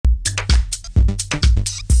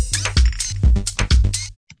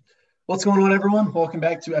What's going on, everyone? Welcome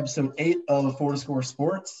back to episode 8 of 4 to Score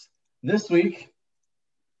Sports. This week,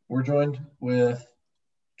 we're joined with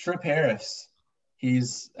Trip Harris.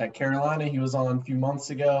 He's at Carolina. He was on a few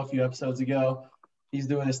episodes ago. He's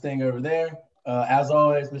doing his thing over there. As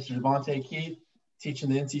always, Mr. Devontae Keith, teaching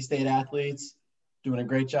the NC State athletes, doing a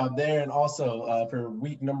great job there. And also, for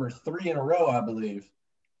week number 3 in a row, I believe,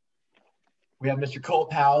 we have Mr. Colt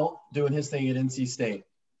Powell doing his thing at NC State.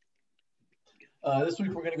 This week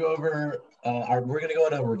we're going to go over we're going to go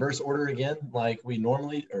in a reverse order again, like we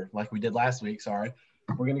did last week. Sorry,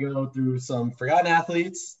 we're going to go through some forgotten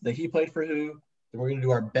athletes that he played for who. Then we're going to do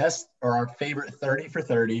our best or our favorite 30 for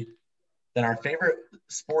 30. Then our favorite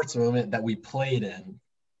sports moment that we played in.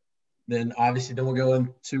 Then we'll go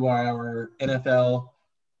into our NFL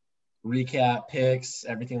recap, picks,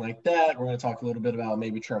 everything like that. We're going to talk a little bit about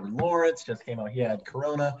maybe Trevor Lawrence just came out. He had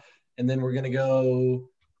Corona, and then we're going to go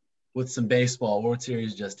with some baseball. World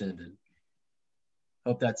Series just ended.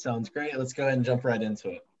 Hope that sounds great. Let's go ahead and jump right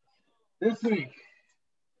into it. This week,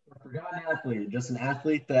 a forgotten athlete, just an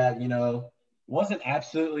athlete that, wasn't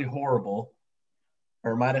absolutely horrible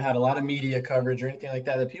or might have had a lot of media coverage or anything like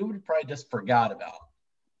that people would probably just forgot about.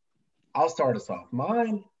 I'll start us off.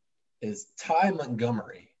 Mine is Ty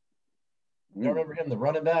Montgomery. You remember him, the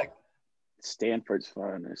running back? Stanford's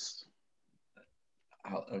finest.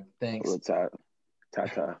 Thanks. Ty.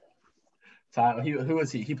 Who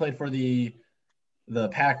was he? He played for the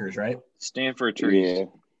Packers, right? Stanford Trees. Yeah.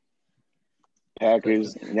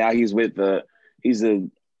 Packers. Now he's third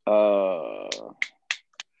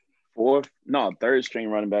string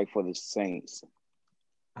running back for the Saints.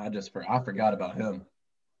 I forgot about him.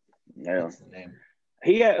 Yeah. That's the name.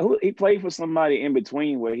 He played for somebody in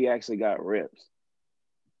between where he actually got reps.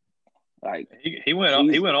 Like he went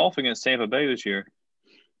off against Tampa Bay this year.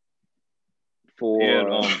 He had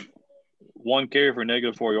one carry for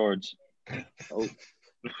 -4 yards. Oh,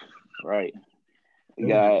 right.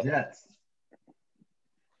 Jets.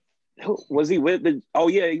 Was he with the? Oh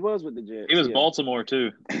yeah, he was with the Jets. He was Baltimore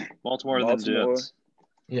too. Baltimore than Jets.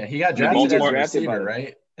 Yeah, he got drafted as a receiver,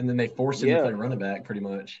 right? And then they forced him to play running back pretty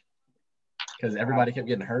much because everybody kept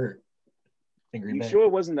getting hurt in Green Bay. Sure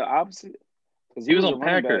it wasn't the opposite? Because he was on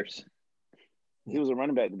Packers. He was a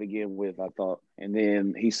running back to begin with, I thought, and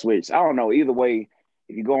then he switched. I don't know. Either way,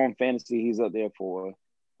 if you go on fantasy, he's up there for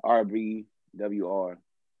RBWR,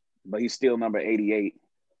 but he's still number 88,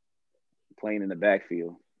 playing in the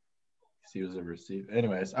backfield. He was a receiver.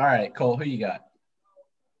 Anyways, all right, Cole, who you got?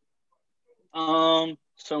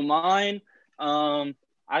 So mine, I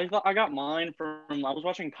got mine from I was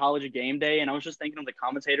watching College Game Day, and I was just thinking of the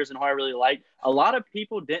commentators and who I really liked. A lot of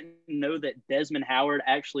people didn't know that Desmond Howard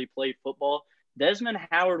actually played football. Desmond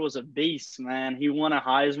Howard was a beast, man. He won a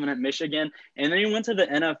Heisman at Michigan, and then he went to the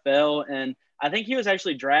NFL, and I think he was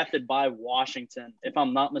actually drafted by Washington, if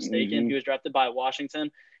I'm not mistaken. Mm-hmm. He was drafted by Washington,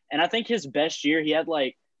 and I think his best year, he had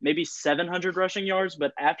like maybe 700 rushing yards,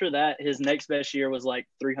 but after that, his next best year was like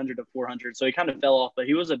 300 to 400, so he kind of fell off, but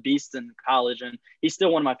he was a beast in college, and he's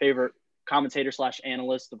still one of my favorite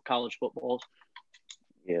commentators/analysts of college football.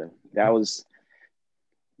 Yeah, that was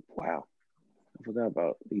 – wow. I forgot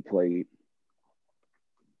about he played –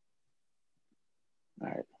 all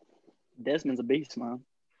right. Desmond's a beast, man.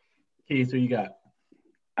 Keith, who you got?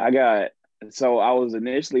 So I was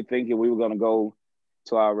initially thinking we were going to go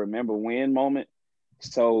to our remember when moment.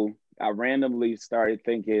 So I randomly started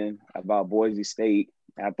thinking about Boise State.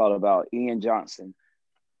 I thought about Ian Johnson,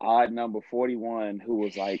 odd number 41, who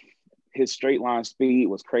was like, his straight line speed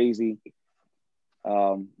was crazy.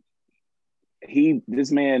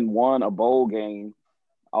 This man won a bowl game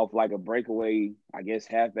off like a breakaway, I guess,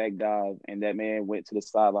 halfback dive, and that man went to the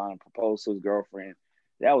sideline and proposed to his girlfriend.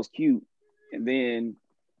 That was cute. And then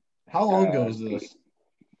how long ago was this?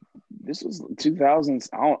 This was 2000s.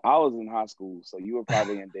 I was in high school, so you were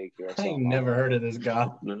probably in daycare. Or I ain't never heard of this guy.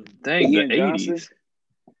 Dang, the 80s.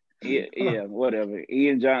 Yeah, whatever.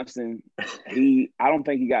 Ian Johnson, I don't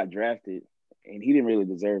think he got drafted, and he didn't really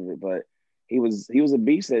deserve it, but he was a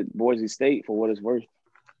beast at Boise State for what it's worth.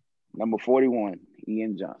 Number 41,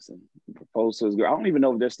 Ian Johnson, proposed to his girl. I don't even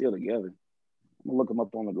know if they're still together. I'm going to look him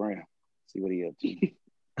up on the ground, see what he up to.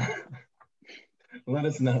 Let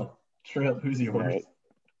us know. Trip, who's yours?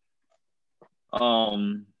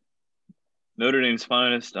 Right. Notre Dame's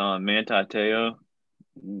finest, Manti Te'o.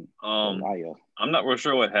 I'm not real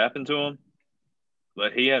sure what happened to him,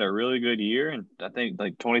 but he had a really good year, and I think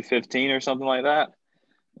like 2015 or something like that.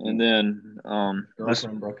 And then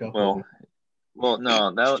girlfriend broke up. Well,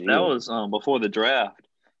 no, that was before the draft,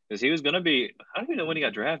 because he was going to be – I don't even know when he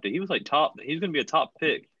got drafted. He was like top – he was going to be a top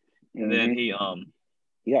pick. And then he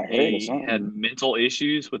He got hurt or He something. had mental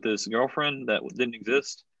issues with his girlfriend that didn't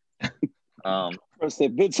exist. I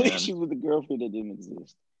said mental and- issues with the girlfriend that didn't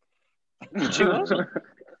exist. She wasn't.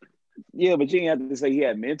 Yeah, but you didn't have to say he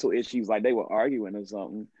had mental issues like they were arguing or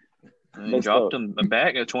something. And he Messed dropped up. him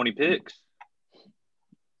back at 20 picks.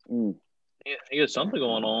 Mm. He had something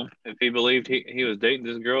going on if he believed he was dating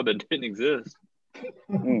this girl that didn't exist.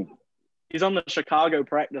 Mm. He's on the Chicago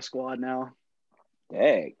practice squad now.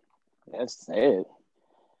 Dang, that's sad.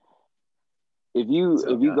 If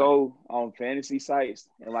you go on fantasy sites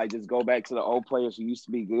and like just go back to the old players who used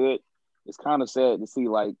to be good, it's kind of sad to see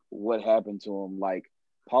like what happened to them. Like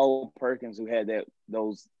Paul Perkins, who had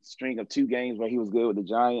those string of 2 games where he was good with the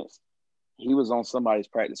Giants, he was on somebody's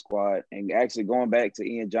practice squad. And actually going back to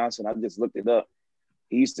Ian Johnson, I just looked it up.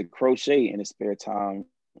 He used to crochet in his spare time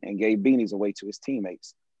and gave beanies away to his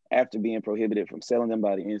teammates after being prohibited from selling them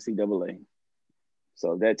by the NCAA.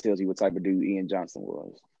 So that tells you what type of dude Ian Johnson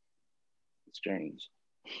was. Strange.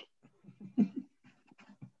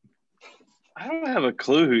 I don't have a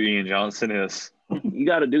clue who Ian Johnson is. You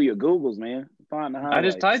got to do your Googles, man. Find the highlights. I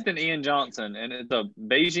just typed in Ian Johnson, and it's a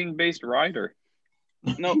Beijing-based writer.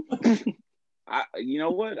 No. You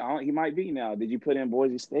know what? He might be now. Did you put in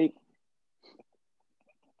Boise State?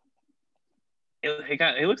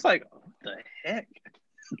 He looks like, what the heck?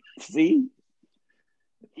 See?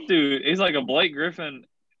 Dude, he's like a Blake Griffin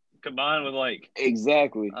combined with like,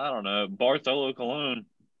 Exactly. I don't know, Bartolo Colon.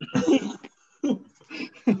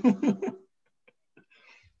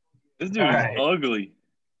 This dude is ugly.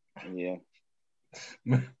 Yeah.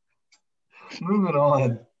 Moving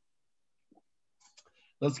on.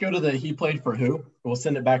 Let's go to he played for who? We'll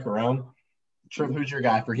send it back around. Trip, who's your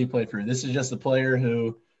guy for he played for who? This is just a player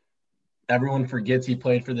who everyone forgets he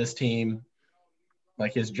played for this team.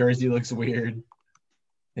 Like his jersey looks weird.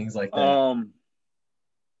 Things like that.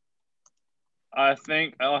 I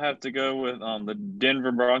think I'll have to go with the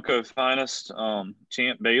Denver Broncos finest,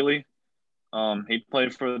 Champ Bailey. He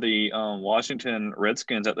played for the Washington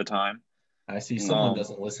Redskins at the time. I see someone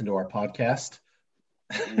doesn't listen to our podcast.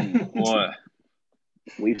 What?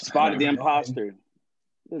 We've spotted the imposter.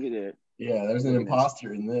 Look at that. Yeah, there's an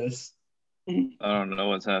imposter in this. I don't know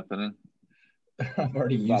what's happening. I've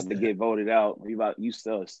already About used to it. get voted out. We about used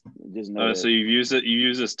us. Just know that. So you've used it. You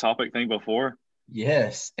used this topipic thing before.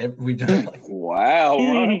 Yes, we've done like. Wow.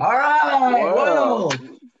 Right. All right. Wow. Well,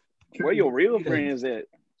 Where your real friends at?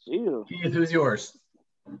 Chill. Keith, who's yours?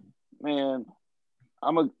 Man,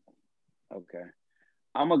 I'm gonna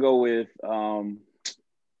go with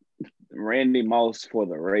Randy Moss for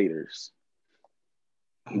the Raiders.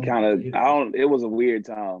 He it was a weird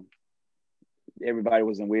time. Everybody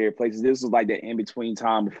was in weird places. This was like that in-between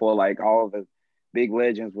time before like all the big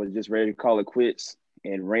legends were just ready to call it quits.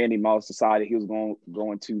 And Randy Moss decided he was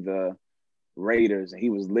going to the Raiders, and he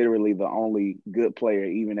was literally the only good player,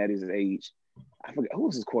 even at his age. I forget who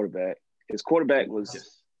was his quarterback. His quarterback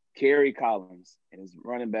was Kerry Collins, and his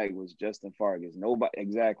running back was Justin Fargas. Nobody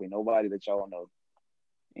that y'all know.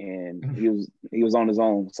 And he was on his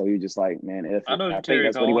own, so he was just like, man, F it. I know I think Terry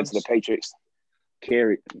that's when he went to the Collins. Patriots.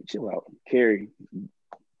 Kerry, chill out. Kerry. Did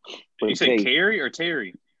you say Kerry or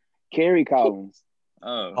Terry? Kerry Collins.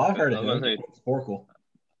 Oh, I've heard of I was him. gonna say- It's Sporkle.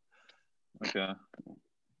 Okay.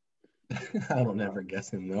 I don't ever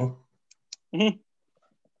guess him though. Mhm.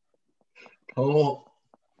 Oh,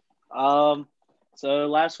 So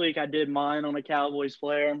last week I did mine on a Cowboys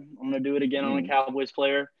player. I'm going to do it again on a Cowboys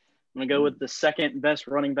player. I'm going to go with the second best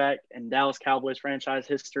running back in Dallas Cowboys franchise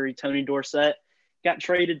history, Tony Dorsett. Got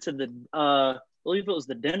traded to I believe it was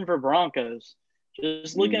the Denver Broncos.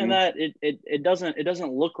 Just looking at that, it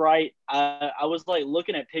doesn't look right. I was like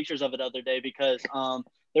looking at pictures of it the other day because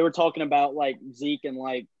they were talking about like Zeke and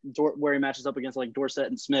like where he matches up against like Dorsett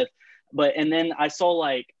and Smith. And then I saw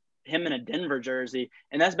like him in a Denver jersey,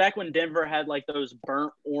 and that's back when Denver had like those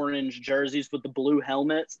burnt orange jerseys with the blue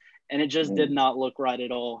helmets, and it just did not look right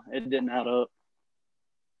at all. It didn't add up.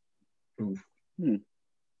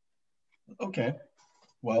 okay.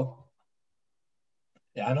 Well,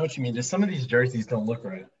 yeah, I know what you mean. Just some of these jerseys don't look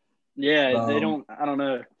right. Yeah, they don't. I don't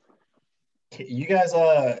know. You guys,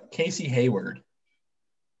 Casey Hayward.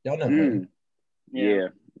 Y'all know him. Yeah.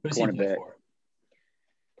 Who's he play Cornerback. for?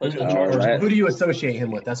 Plays for the Chargers. Chargers. Who do you associate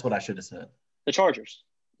him with? That's what I should have said. The Chargers.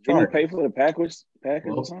 Didn't he pay for the Packers or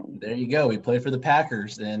Well, something? there you go. He played for the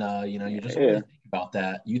Packers. And, you just really think about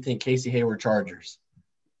that. You think Casey Hayward Chargers.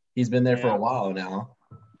 He's been there for a while now.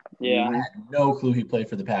 Yeah. I had no clue he played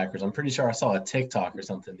for the Packers. I'm pretty sure I saw a TikTok or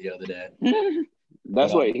something the other day.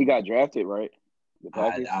 That's why he got drafted, right? The I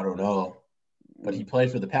Packers? don't know. But he played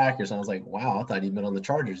for the Packers. And I was like, wow, I thought he'd been on the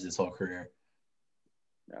Chargers this whole career.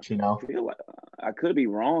 You know? I could be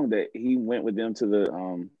wrong that he went with them to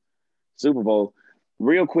the Super Bowl.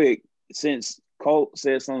 Real quick, since Colt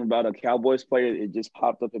said something about a Cowboys player, it just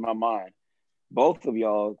popped up in my mind. Both of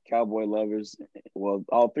y'all Cowboy lovers, well,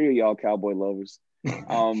 all three of y'all Cowboy lovers,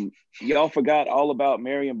 y'all forgot all about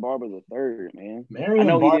Marion Barber III, man. Marion I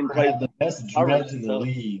know Barber he didn't play. had the best dreads in the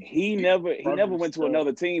league. He never went to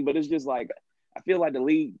another team, but it's just like I feel like the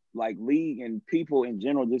league and people in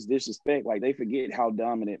general just disrespect. Like they forget how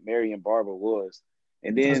dominant Marion Barber was.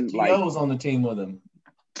 And then T.O. was on the team with him.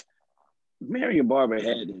 Marion Barber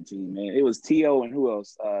had that team, man. It was T.O. and who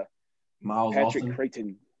else? Miles Patrick Austin.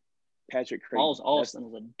 Creighton. Miles Austin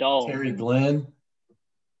was a dog. Terry Glenn.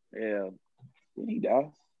 Yeah. Didn't he die?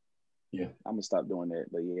 Yeah. I'm gonna stop doing that,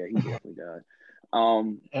 but yeah, he definitely died.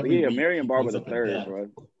 But yeah, Marion Barber III, bro.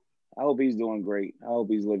 I hope he's doing great. I hope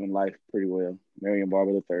he's living life pretty well. Marion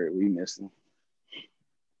Barber III, we miss him.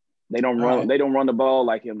 They don't run. Right. They don't run the ball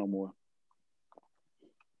like him no more.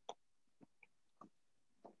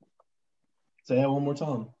 Say that one more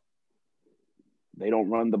time. They don't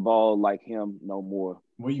run the ball like him no more.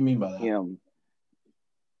 What do you mean by that? Him.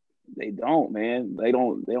 They don't, man. They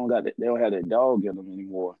don't have that dog in them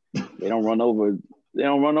anymore. They don't run over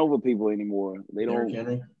people anymore. They don't. Derrick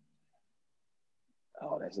Henry?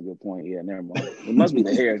 Oh, that's a good point. Yeah, never mind. It must be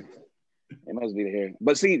the hair. It must be the hair.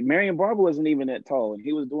 But see, Marion Barber wasn't even that tall, and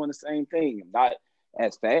he was doing the same thing. Not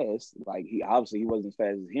as fast. Like he wasn't as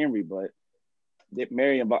fast as Henry, but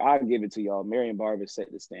I'll give it to y'all. Marion Barber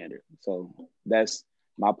set the standard. So that's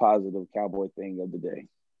my positive Cowboy thing of the day.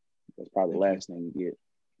 That's probably the last thing you get.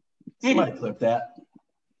 Somebody clip that.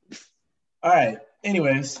 All right.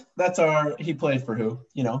 Anyways, that's he played for who,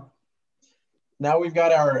 you know. Now we've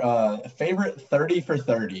got our favorite 30 for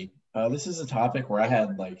 30. This is a topic where I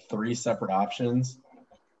had like 3 separate options,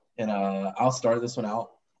 and I'll start this one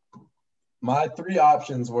out. My 3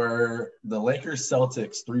 options were the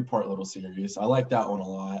Lakers-Celtics 3-part little series. I like that one a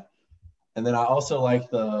lot. And then I also like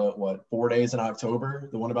the, 4 days in October,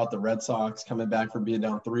 the one about the Red Sox coming back from being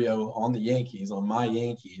down 3-0 on the Yankees, on my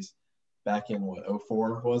Yankees, back in,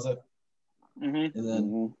 04 was it? Mm-hmm. And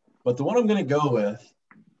then, but the one I'm going to go with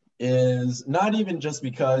is not even just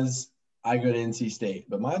because I go to NC State,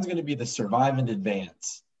 but mine's going to be the Survive and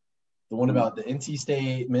Advance. The one about the NC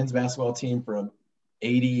State men's basketball team from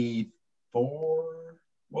 84,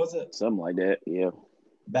 was it? Something like that, yeah.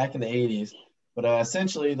 Back in the 80s. But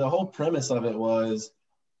essentially, the whole premise of it was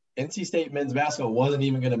NC State men's basketball wasn't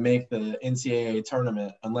even going to make the NCAA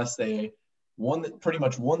tournament unless they pretty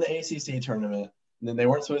much won the ACC tournament, and then they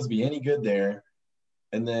weren't supposed to be any good there.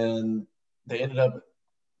 And then they ended up,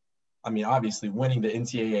 obviously winning the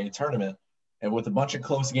NCAA tournament, and with a bunch of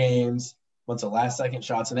close games, a bunch of last-second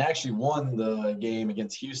shots, and they actually won the game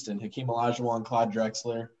against Houston. Hakeem Olajuwon, Clyde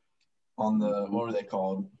Drexler on the, what were they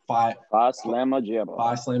called? Phi Slamma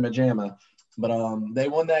Jamma. But they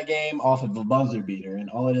won that game off of a buzzer beater, and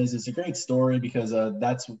all it is a great story because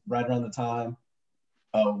that's right around the time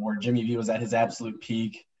where Jimmy V was at his absolute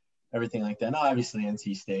peak, everything like that. Now, obviously,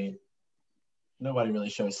 NC State. Nobody really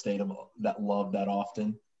shows State that love that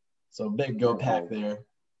often. So big go pack there.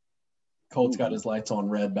 Colt's got his lights on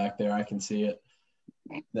red back there. I can see it.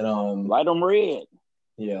 Then light them red.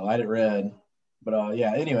 Yeah, light it red. But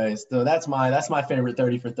yeah, anyways, so that's my favorite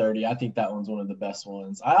 30 for 30. I think that one's one of the best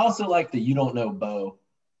ones. I also like the You Don't Know Bo.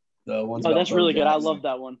 The ones. Oh, that's really good. I love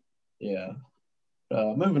that one. Yeah.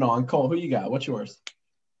 Moving on, Cole, who you got? What's yours?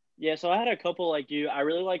 Yeah, so I had a couple like you. I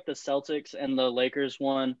really like the Celtics and the Lakers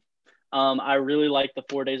one. I really like the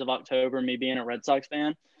 4 days of October, me being a Red Sox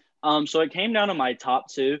fan. So it came down to my top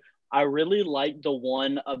 2. I really like the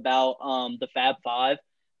one about the Fab Five.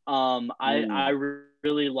 I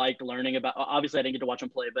really liked learning about – obviously, I didn't get to watch them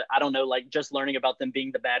play, but I don't know, like just learning about them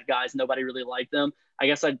being the bad guys. Nobody really liked them. I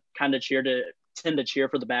guess I kind of tend to cheer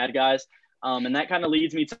for the bad guys. And that kind of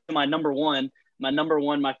leads me to my number one. My number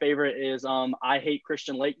one, my favorite is I hate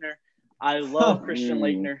Christian Laettner. I love Christian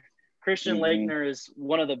Laettner. Christian Laettner is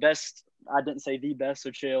one of the best – I didn't say the best,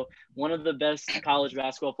 so chill. One of the best college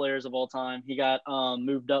basketball players of all time. He got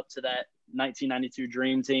moved up to that 1992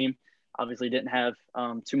 Dream Team. Obviously didn't have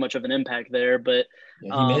too much of an impact there, but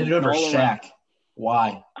yeah, he made it over Shaq.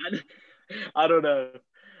 Why? I don't know.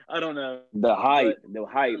 The hype,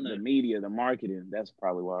 the media, the marketing. That's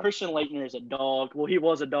probably why. Christian Laettner is a dog. Well, he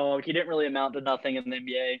was a dog. He didn't really amount to nothing in the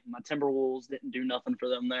NBA. My Timberwolves didn't do nothing for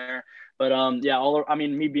them there. But yeah,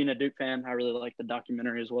 me being a Duke fan, I really like the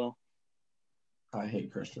documentary as well. I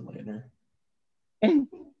hate Christian Laettner.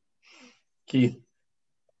 Keith.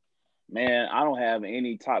 Man, I don't have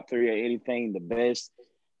any top 3 or anything. The best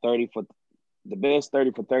 30 for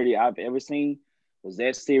 30 I've ever seen was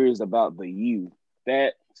that series about the U.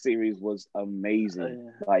 That series was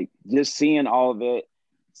amazing. Like just seeing all of it,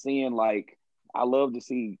 seeing like I love to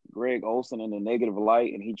see Greg Olsen in a negative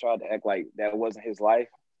light, and he tried to act like that wasn't his life.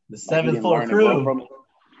 The Like, seventh floor crew.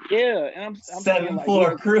 Yeah, and I'm seventh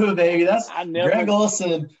floor crew, baby. That's Greg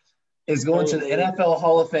Olsen is going to the NFL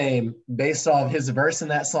Hall of Fame based off his verse in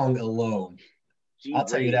that song alone. I'll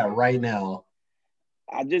tell you that right now.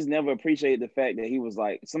 I just never appreciated the fact that he was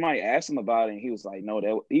like, somebody asked him about it, and he was like, no,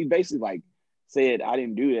 that he basically like said, I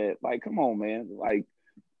didn't do that. Like, come on, man. Like,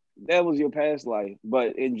 that was your past life.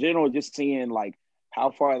 But in general, just seeing like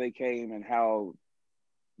how far they came and how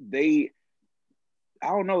they, I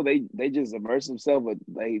don't know, they just immersed themselves, but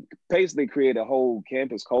they basically created a whole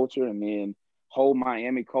campus culture and then whole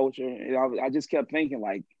Miami culture. And I just kept thinking,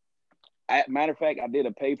 like, matter of fact, I did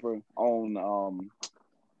a paper on,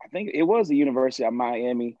 I think it was the University of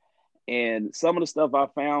Miami, and some of the stuff I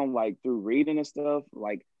found, like through reading and stuff,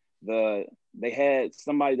 like they had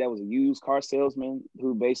somebody that was a used car salesman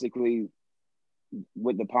who basically,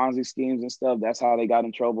 with the Ponzi schemes and stuff, that's how they got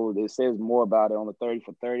in trouble. It says more about it on the 30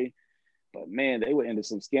 for 30. But man, they were into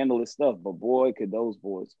some scandalous stuff. But boy, could those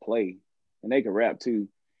boys play, and they could rap too.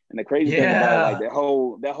 And the crazy thing about it, like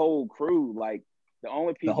that whole crew, like the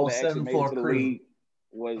only people that actually made it to the league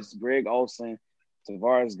was Greg Olsen,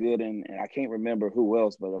 Tavares Gooden, and I can't remember who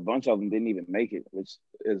else, but a bunch of them didn't even make it, which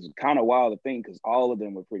is kind of wild to think because all of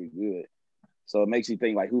them were pretty good. So it makes you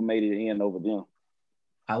think like who made it in over them.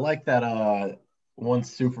 I like that one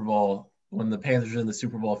Super Bowl when the Panthers were in the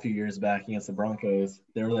Super Bowl a few years back against the Broncos.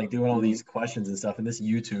 They were like doing all these questions and stuff, and this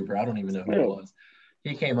YouTuber, I don't even know who it was,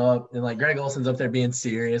 he came up and like Greg Olsen's up there being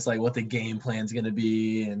serious, like what the game plan's gonna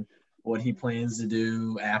be and what he plans to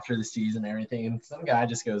do after the season and everything. And some guy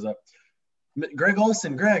just goes up, Greg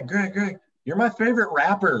Olsen, Greg, you're my favorite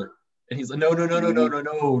rapper. And he's like,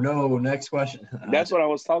 no, next question. That's what I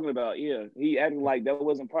was talking about. Yeah. He acted like that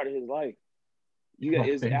wasn't part of his life.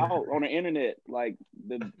 It's out on the internet. Like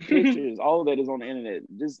the pictures, all of that is on the internet.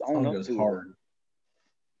 Just own up to hard.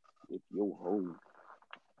 If your hoe.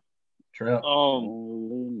 Trip.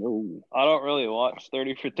 I don't really watch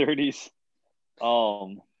 30 for 30s.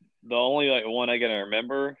 The only like one I can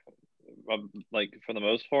remember, like for the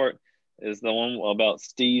most part, is the one about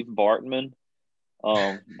Steve Bartman,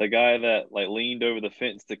 the guy that like leaned over the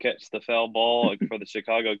fence to catch the foul ball for the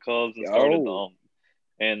Chicago Cubs and started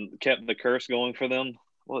and kept the curse going for them.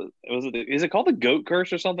 What was it? Is it called the Goat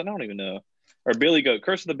Curse or something? I don't even know. Or Billy Goat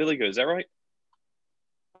Curse of the Billy Goat. Is that right?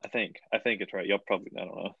 I think it's right. Y'all probably I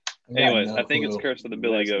don't know. Anyways, I think it's Curse of the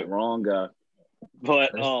Billy Goat. Wrong guy.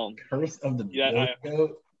 But Curse of the Billy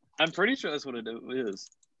Goat. I'm pretty sure that's what it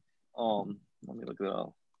is. Let me look it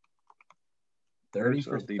up. 30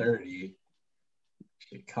 for 30.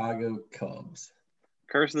 Chicago Cubs.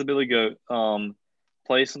 Curse of the Billy Goat.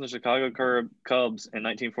 Placed in the Chicago Cubs in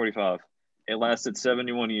 1945. It lasted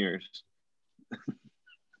 71 years.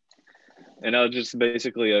 And that was just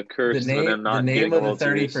basically a curse for them not getting the name of the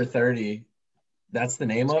 30 for 30. That's the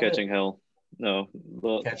name of it? Catching Hell. No.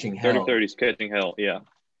 Catching 30 Hell. 30 is Catching Hell, yeah.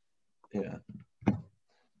 Yeah.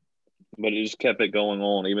 But it just kept it going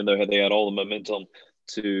on, even though they had all the momentum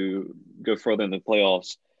to go further in the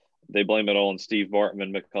playoffs. They blame it all on Steve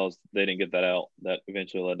Bartman because they didn't get that out. That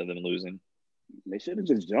eventually led to them losing. They should have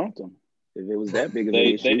just jumped him if it was that big of an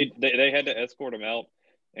issue. They had to escort him out,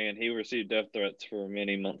 and he received death threats for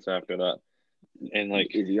many months after that. And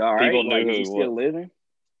like, is he all right? People knew is he still living?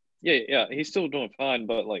 Yeah, he's still doing fine.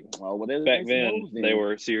 But like back then, they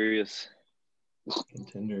were serious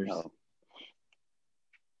contenders. Oh.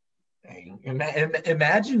 Dang.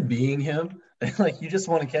 Imagine being him. Like you just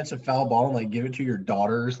want to catch a foul ball and like give it to your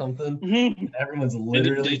daughter or something. Mm-hmm. Everyone's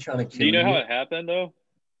literally trying to kill you. Do you know how it happened though?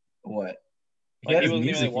 What? He wasn't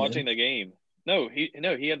even watching the game. No, he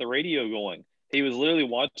had the radio going. He was literally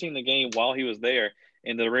watching the game while he was there,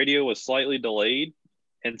 and the radio was slightly delayed.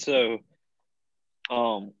 And so,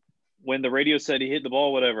 when the radio said he hit the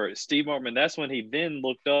ball, whatever, Steve Bartman, that's when he then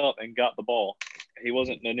looked up and got the ball. He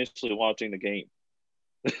wasn't initially watching the game.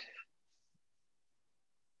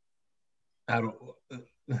 All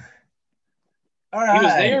right. He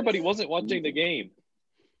was there, but he wasn't watching the game.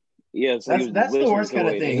 Yeah, so that's the worst kind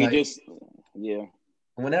of thing. Yeah.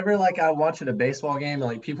 Whenever like I watch at a baseball game,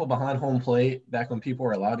 like people behind home plate, back when people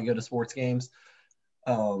were allowed to go to sports games,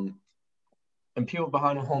 and people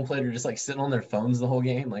behind home plate are just like sitting on their phones the whole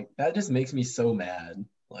game, like that just makes me so mad.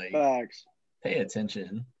 Like, facts. Pay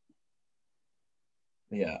attention.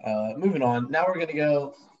 Yeah. Moving on. Now we're gonna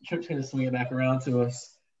go. Trip's gonna swing it back around to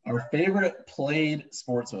us. Our favorite played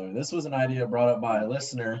sports movie. This was an idea brought up by a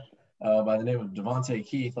listener by the name of Devontae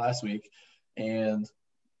Keith last week, and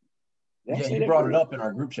he brought it up in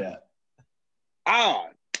our group chat.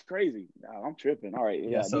 crazy. Nah, I'm tripping. All right.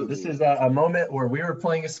 Yeah, so this is a moment where we were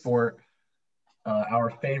playing a sport, our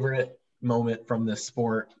favorite moment from this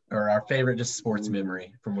sport, or our favorite just sports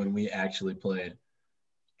memory from when we actually played.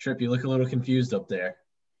 Trip, you look a little confused up there.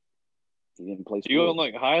 You didn't play sports. Do you want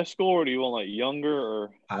like high school or do you want like younger or?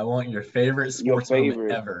 I want your favorite sports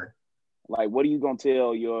moment ever. Like, what are you going to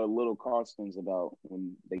tell your little Carstens about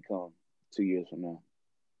when they come 2 years from now?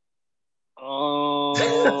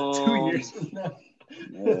 2 years from now.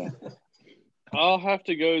 Yeah. I'll have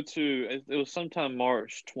to go to, it was sometime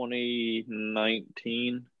March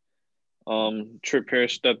 2019. Trip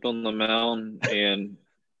Harris stepped on the mound and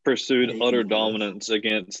pursued utter dominance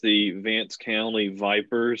against the Vance County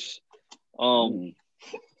Vipers.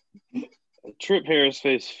 Trip Harris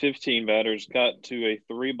faced 15 batters, got to a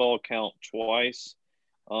 3-ball count twice.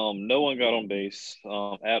 No one got on base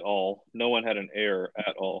at all. No one had an error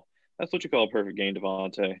at all. That's what you call a perfect game,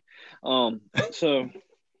 Devontae. So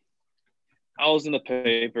I was in the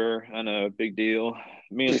paper. I know, big deal.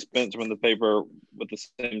 Me and Spencer were in the paper at the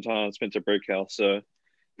same time, Spencer Brickhouse. So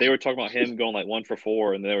they were talking about him going like 1 for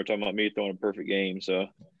 4, and they were talking about me throwing a perfect game. So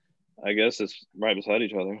I guess it's right beside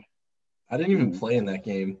each other. I didn't even play in that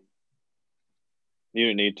game. You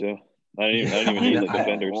didn't need to. I didn't even need the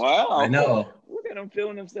defenders. Wow. I know. Look at him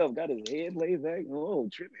feeling himself. Got his head laid back. Oh,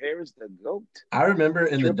 Trip Harris, the GOAT. I remember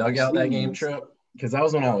in the dugout that game, Trip, because that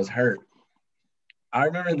was when I was hurt. I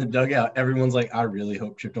remember in the dugout, everyone's like, I really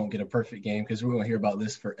hope Trip don't get a perfect game because we're going to hear about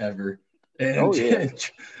this forever. And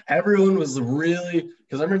everyone was really –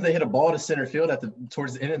 because I remember they hit a ball to center field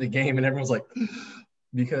towards the end of the game, and everyone was like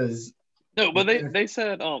 – because – no, but they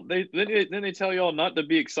said didn't they tell y'all not to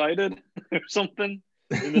be excited or something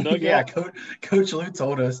in the dugout? Yeah, Coach Lou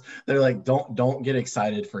told us, they're like, don't get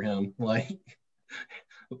excited for him. Like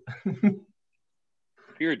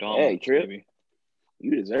pure dominance, hey, Trip, baby.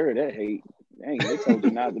 You deserve that hate. Dang, they told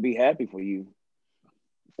you not to be happy for you.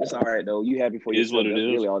 It's all right though. You happy for yourself. What it That's is.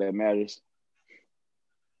 really all that matters.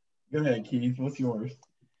 Go ahead, Keith. What's yours?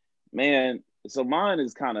 Man, so mine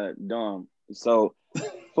is kind of dumb. So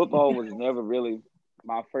football was never really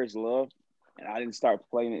my first love, and I didn't start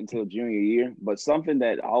playing it until junior year. But something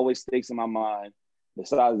that always sticks in my mind,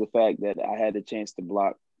 besides the fact that I had the chance to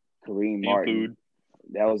block Kareem Martin,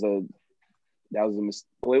 that was a mistake.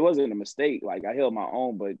 Well, it wasn't a mistake. Like, I held my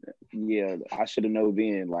own, but yeah, I should have known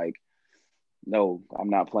then. Like, no, I'm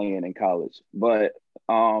not playing in college. But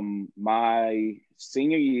my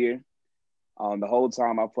senior year, the whole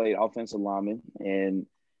time I played offensive lineman, and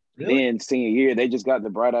then senior year, they just got the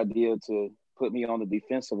bright idea to put me on the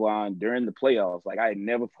defensive line during the playoffs. Like, I had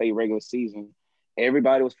never played regular season.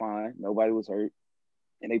 Everybody was fine. Nobody was hurt.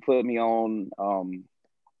 And they put me on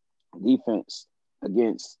defense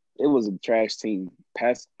against, it was a trash team,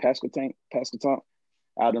 Pasquotank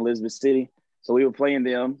out in Elizabeth City. So we were playing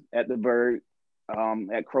them at the Bird,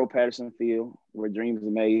 at Crow Patterson Field, where dreams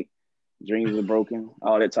are made, dreams are broken,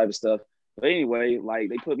 all that type of stuff. But anyway, like,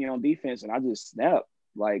 they put me on defense, and I just snapped.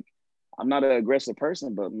 Like, I'm not an aggressive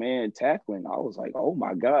person, but man, tackling, I was like, oh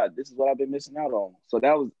my God, this is what I've been missing out on. So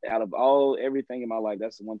that was, out of everything in my life,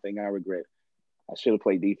 that's the one thing I regret. I should have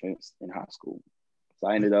played defense in high school. So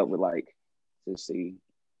I ended up with, like, let's see,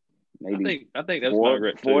 maybe I think that's my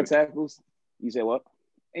regret too. 4 tackles. You said what?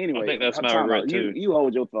 Anyway, I think that's my regret too. You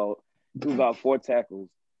hold your thought. It was about 4 tackles.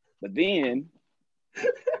 But then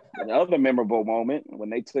another memorable moment when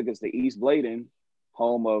they took us to East Bladen,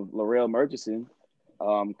 home of Larrell Murchison,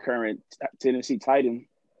 current Tennessee Titan.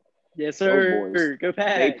 Yes, sir. Go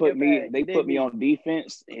Pack. They put me on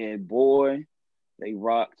defense, and boy, they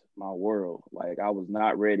rocked my world. Like, I was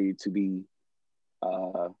not ready to be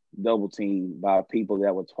double teamed by people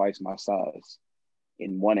that were twice my size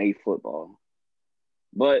in 1A football.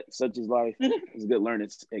 But such is life. It's a good learning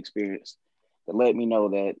experience that let me know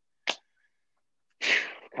that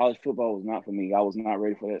college football was not for me. I was not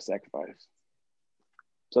ready for that sacrifice.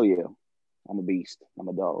 So yeah, I'm a beast. I'm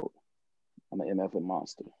a dog. I'm an MFN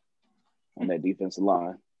monster on that defensive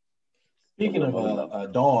line. Speaking of a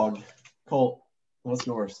dog, Colt, what's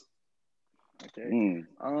yours? Okay.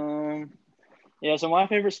 Yeah, so my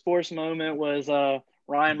favorite sports moment was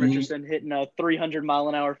Ryan Richardson hitting a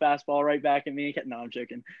 300-mile-an-hour fastball right back at me. No, I'm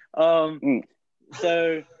joking.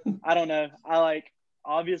 So I don't know.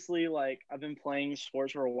 Obviously, I've been playing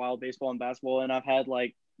sports for a while, baseball and basketball, and I've had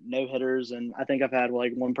no hitters, and I think I've had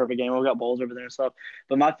one perfect game. We've got balls over there and stuff.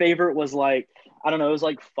 But my favorite was it was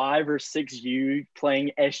 5 or 6U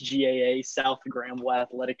playing SGAA, South Granville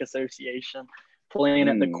Athletic Association, playing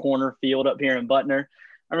at the corner field up here in Butner.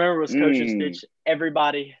 I remember it was coach's pitch.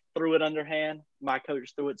 Everybody threw it underhand. My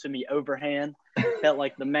coach threw it to me overhand. Felt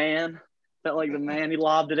like the man. He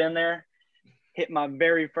lobbed it in there. hit my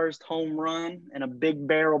very first home run in a big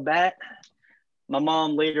barrel bat. My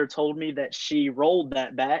mom later told me that she rolled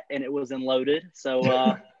that bat and it wasn't loaded.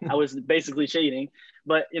 So I was basically cheating.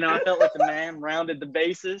 But, I felt like the man, rounded the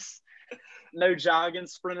bases, no jogging,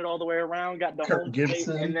 sprinted all the way around, got to home plate,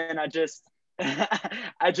 and then I just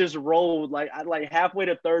rolled like halfway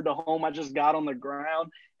to third to home. I just got on the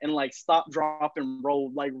ground and stopped, dropped, and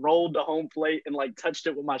rolled to home plate and touched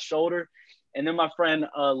it with my shoulder. And then my friend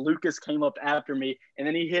Lucas came up after me, and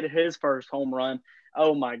then he hit his first home run.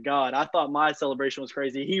 Oh my God. I thought my celebration was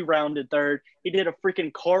crazy. He rounded third. He did a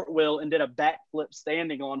freaking cartwheel and did a backflip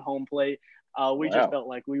standing on home plate. We just felt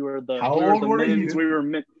like we were the men's. We were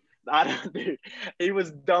men. Dude, he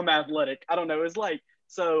was dumb athletic. I don't know. It's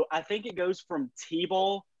so I think it goes from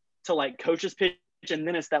T-ball to coach's pitch, and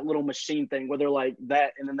then it's that little machine thing where they're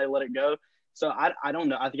that, and then they let it go. So I don't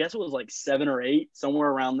know. I guess it was 7 or 8, somewhere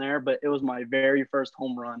around there, but it was my very first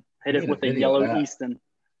home run. Hit it with a yellow Easton.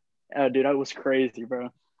 Oh, dude, that was crazy, bro.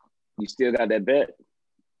 You still got that bet?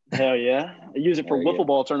 Hell yeah. I use it for wiffle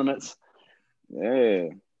ball tournaments. Yeah.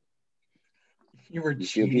 You were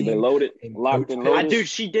still keep it loaded, locked and loaded. Dude,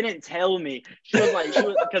 she didn't tell me. She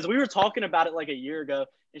was because we were talking about it a year ago,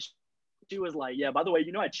 and she was like, yeah, by the way,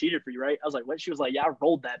 I cheated for you, right? I was like, what? She was like, yeah, I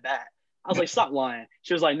rolled that bat. I was like, stop lying.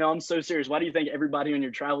 She was like, no, I'm so serious. Why do you think everybody on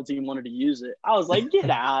your travel team wanted to use it? I was like, get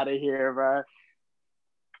out of here, bro.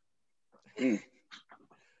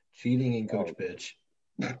 Cheating and coach pitch.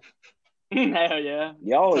 Hell yeah.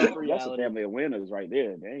 Y'all, that's a family of winners right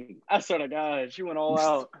there. Dang. I swear to God, she went all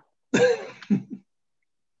out.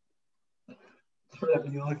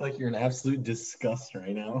 You look like you're an absolute disgust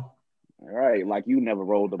right now. All right, like you never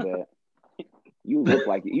rolled a bat. You look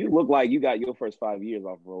like you got your first 5 years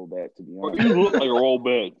off roll bat, to be honest. You look like a roll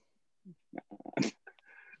bat.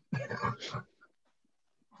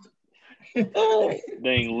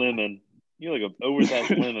 Dang lemon. You're like an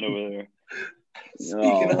oversized lemon over there.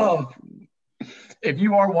 Speaking of, if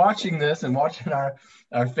you are watching this and watching our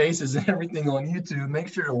faces and everything on YouTube,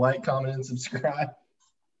 make sure to like, comment, and subscribe.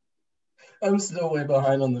 I'm still way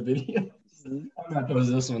behind on the video. I'm not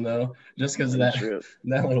post this one though, just because of that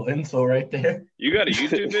little insult right there. You got a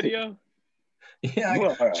YouTube video? Yeah,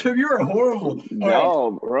 you're a horrible.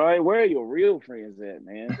 No, right. Where are your real friends at,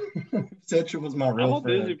 man? Citra was my real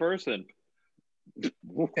friend. I'm a busy person.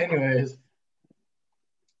 Anyways,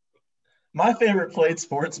 my favorite played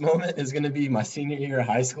sports moment is going to be my senior year of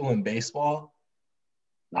high school in baseball.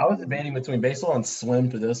 I was debating between baseball and swim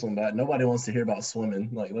for this one, but nobody wants to hear about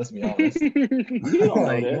swimming. Let's be honest.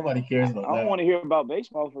 Nobody cares about that. I don't want to hear about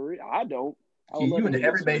baseball for real. I don't. You went to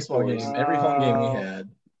every baseball game, every home game we had.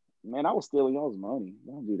 Man, I was stealing y'all's money.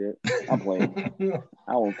 Don't do that. I'm playing.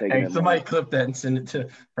 I won't take it. Somebody clip that and send it to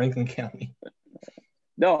Franklin County.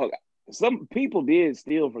 No, some people did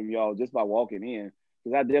steal from y'all just by walking in,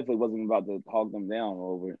 because I definitely wasn't about to hog them down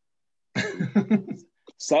over it.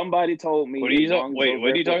 Somebody told me. What are you talking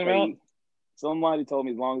about? Somebody told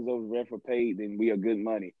me as long as those refs were paid, then we are good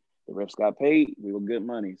money. The refs got paid, we were good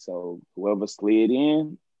money. So whoever slid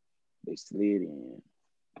in, they slid in.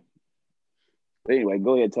 But anyway,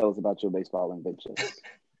 go ahead and tell us about your baseball adventures.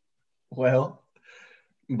 Well,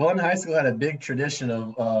 Bun High School had a big tradition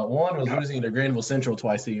of one was losing to Granville Central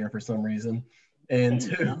twice a year for some reason, and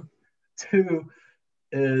two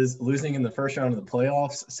is losing in the first round of the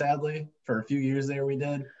playoffs. Sadly, for a few years there, we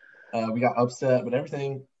did. We got upset, but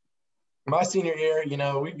everything. My senior year,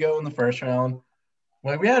 we'd go in the first round.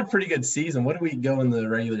 Well, we had a pretty good season. What did we go in the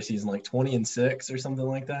regular season? 20-6 or something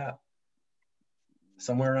like that.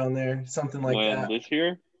 Somewhere around there, something like that. This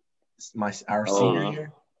year? Our senior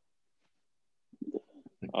year.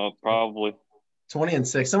 Probably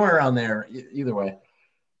 20-6, somewhere around there. Either way.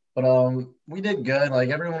 But we did good.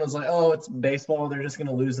 Everyone was like, "Oh, it's baseball. They're just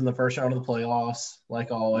gonna lose in the first round of the playoffs,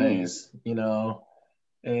 like always," And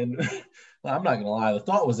I'm not gonna lie, the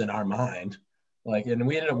thought was in our mind. And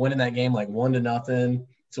we ended up winning that game 1-0.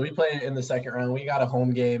 So we played in the second round. We got a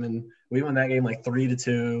home game, and we won that game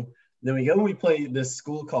 3-2. Then we go and we play this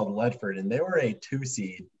school called Ledford, and they were a 2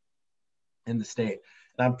 seed in the state.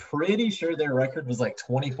 And I'm pretty sure their record was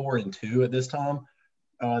 24-2 at this time.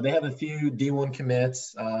 They have a few D1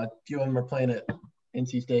 commits. A few of them are playing at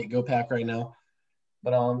NC State. Go Pack right now.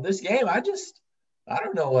 But this game, I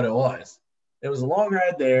don't know what it was. It was a long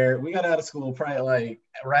ride there. We got out of school probably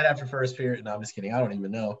right after first period. No, I'm just kidding. I don't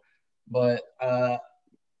even know. But to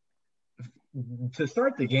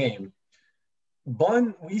start the game,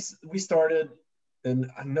 Bun, we started,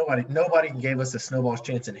 and nobody gave us a snowball's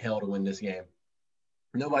chance in hell to win this game.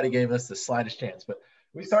 Nobody gave us the slightest chance. But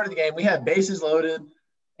we started the game. We had bases loaded.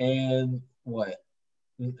 And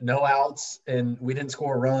no outs, and we didn't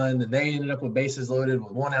score a run. And they ended up with bases loaded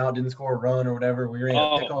with 1 out, didn't score a run or whatever. We ran a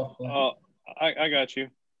pickoff. I got you.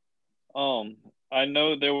 I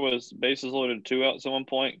know there was bases loaded 2 outs at one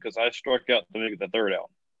point because I struck out to make the 3rd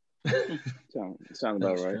out. Sounds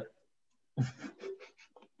about right.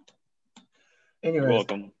 Anyways, You're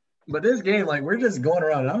welcome. But this game, like, we're just going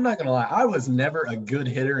around. And I'm not going to lie, I was never a good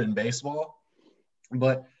hitter in baseball,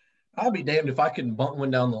 but I'll be damned if I couldn't bunt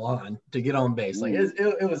one down the line to get on base. Like,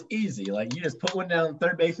 it was easy. Like, you just put one down,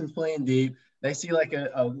 third baseman's playing deep. They see like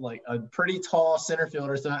a pretty tall center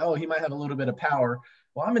fielder, so oh, he might have a little bit of power.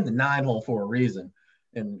 Well, I'm in the 9 hole for a reason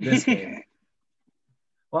in this game.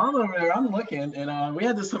 Well, I'm over there, I'm looking, and we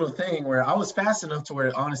had this little thing where I was fast enough to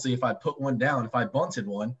where, honestly, if I put one down, if I bunted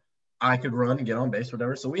one, I could run and get on base,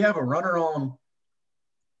 whatever. So we have a runner on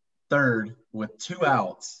third with 2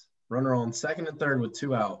 outs, runner on second and third with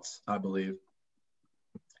 2 outs, I believe.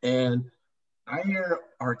 And I hear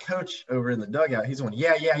our coach over in the dugout. He's going,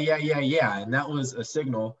 yeah. And that was a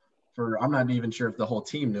signal for, I'm not even sure if the whole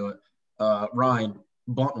team knew it. Ryan,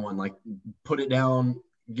 bunt one, like put it down,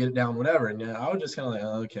 get it down, whatever. And I was just kind of like,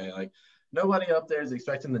 oh, okay, like nobody up there is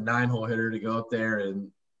expecting the 9-hole hitter to go up there and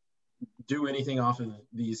do anything off of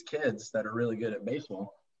these kids that are really good at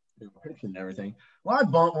baseball and everything. Well, I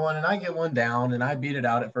bunt one and I get one down and I beat it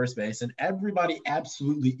out at first base, and everybody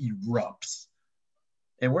absolutely erupts.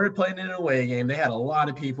 And we're playing in an away game. They had a lot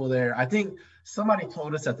of people there. I think somebody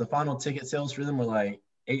told us that the final ticket sales for them were like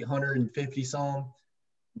 850 some,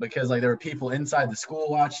 because like there were people inside the school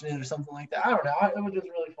watching it or something like that. I don't know. It was just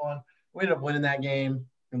really fun. We ended up winning that game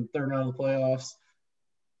in the 3rd round of the playoffs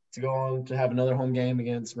to go on to have another home game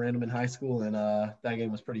against Random in high school, and that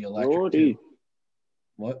game was pretty electric too.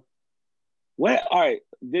 What? All right.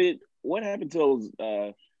 What happened to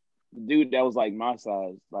the dude that was like my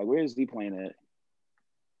size? Like, where is he playing at?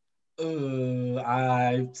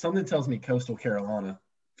 Something tells me Coastal Carolina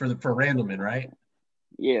for Randleman, right?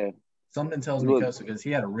 Yeah. Something tells me Coastal, because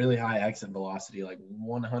he had a really high exit velocity, like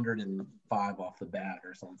 105 off the bat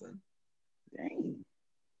or something. Dang.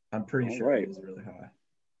 I'm pretty sure it was really high.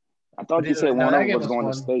 I thought you said one of them was going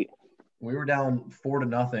to state. We were down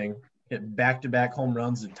 4-0, hit back-to-back home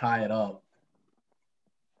runs to tie it up.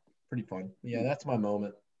 Pretty fun. Yeah, that's my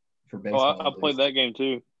moment for baseball. I played that game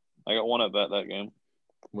too. I got one at bat that game.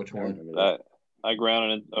 Which one? I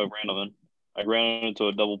grounded Randleman. I grounded into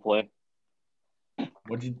a double play. I'm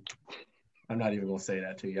not even going to say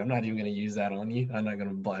that to you. I'm not even going to use that on you. I'm not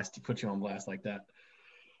going to put you on blast like that.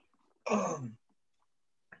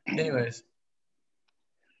 Anyways.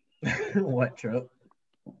 What, Trip?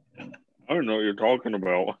 I don't know what you're talking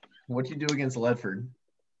about. What'd you do against Ledford?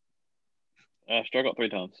 I struck out 3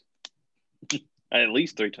 times. At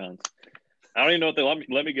least 3 times. I don't even know if they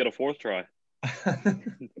let me get a 4th try.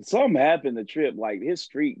 Something happened to Trip. Like, his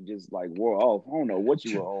streak just like wore off. I don't know what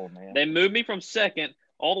you were on, man. They moved me from 2nd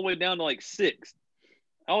all the way down to like 6th.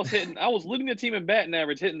 I was leading the team in batting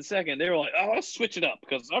average, hitting 2nd. They were like, oh, let's switch it up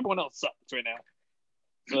because everyone else sucks right now.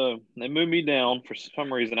 So they moved me down for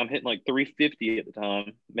some reason. I'm hitting like 350 at the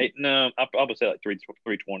time. No, I would say like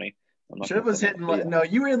 320. Trip was hitting like, no,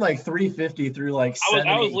 you were in like 350 through like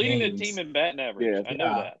I was leading the team in batting average. Yeah, I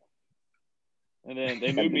know that. And then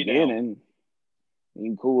they moved me down. And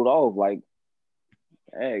you cooled off like,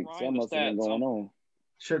 hey, something must have been going on.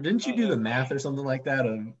 Sure, didn't you do the math or something like that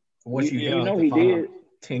of what you did? You know he did.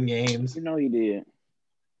 10 games. You know he did.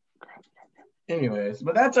 Anyways,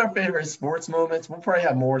 but that's our favorite sports moments. We'll probably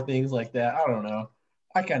have more things like that. I don't know.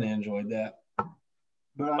 I kind of enjoyed that.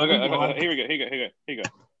 Okay. Here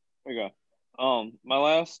we go. My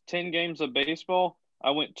last 10 games of baseball,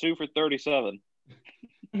 I went 2 for 37.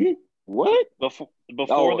 What?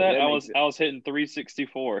 Before that I was hitting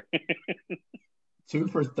 364. 2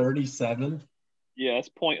 for 37? Yeah, that's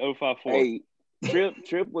 .054. Hey,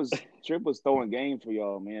 Trip was throwing game for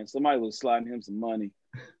y'all, man. Somebody was sliding him some money.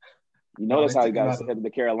 You know, that's how he got accepted to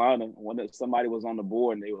Carolina. When somebody was on the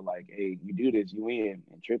board and they were like, hey, you do this, you in.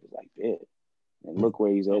 And Trip was like, bet. And look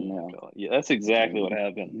where he's at now. Yeah, that's exactly what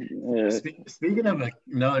happened. Yeah. Speaking of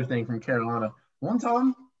another thing from Carolina, one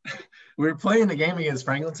time we were playing a game against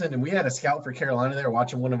Franklinton, and we had a scout for Carolina there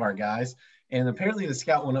watching one of our guys. And apparently the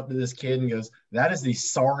scout went up to this kid and goes, that is the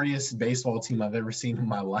sorriest baseball team I've ever seen in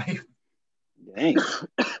my life. Dang.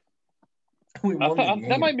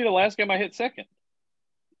 That might be the last game I hit 2nd.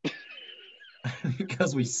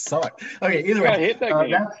 Because we suck. Okay, either way, I hit that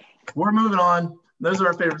game. We're moving on. Those are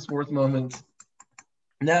our favorite sports moments.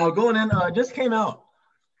 Now, going in, just came out.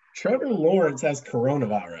 Trevor Lawrence has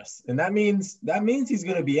coronavirus, and that means he's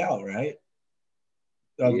going to be out, right?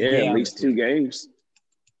 Yeah, at least 2 games.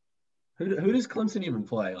 Who does Clemson even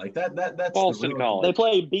play? Like that's Boston College. They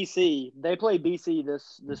play BC. They play BC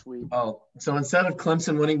this week. Oh, so instead of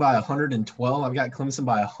Clemson winning by 112, I've got Clemson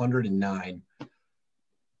by 109.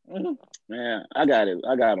 Man, I got it.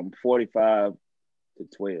 I got them 45-12.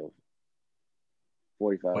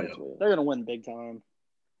 45-12. They're gonna win big time.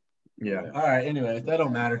 Yeah. All right. Anyway, that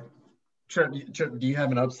don't matter. Trip, do you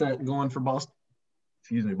have an upset going for Boston?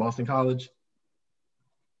 Excuse me, Boston College.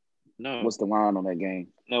 No. What's the line on that game?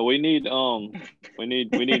 No, we need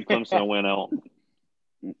Clemson to win out.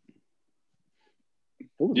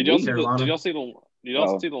 Did y'all see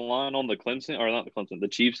the line on the Clemson or not the Clemson, the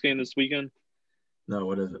Chiefs game this weekend? No,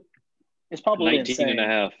 what is it? It's probably 19 and a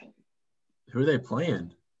half. Who are they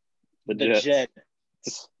playing? The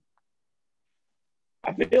Jets.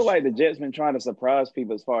 I feel like the Jets been trying to surprise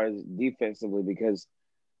people as far as defensively because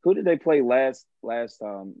who did they play last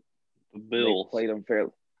time? The Bills. They played them fairly.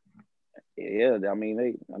 Yeah,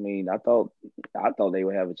 I thought they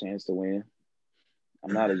would have a chance to win.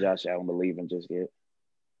 I'm not a Josh Allen believer just yet.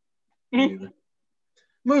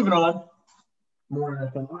 Moving on. More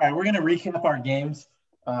NFL. All right, we're gonna recap our games.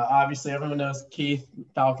 Obviously, everyone knows Keith,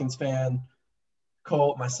 Falcons fan,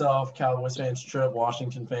 Colt, myself, Cowboys fans, Trip,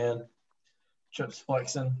 Washington fan. Trip's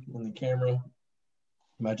flexing in the camera.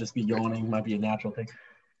 Might just be yawning. Might be a natural thing.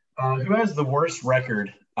 Who has the worst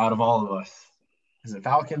record out of all of us? Is it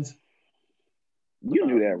Falcons? You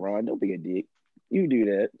do that, Ron. Don't be a dick. You do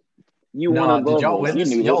that. You won. Did y'all win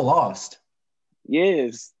this? Y'all lost.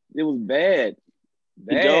 Yes, it was bad.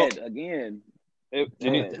 Bad again. It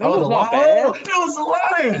was the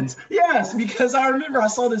Lions. Yes, because I remember I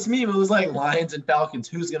saw this meme. It was like Lions and Falcons.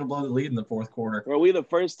 Who's going to blow the lead in the fourth quarter? Were we the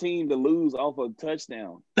first team to lose off a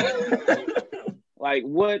touchdown? Like,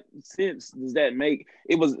 what sense does that make?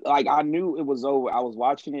 It was like I knew it was over. I was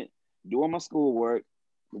watching it, doing my schoolwork,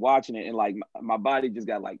 watching it, and like my body just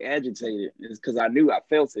got like agitated. It's because I knew I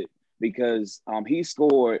felt it because he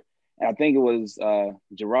scored. And I think it was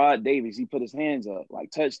Gerard Davis. He put his hands up, like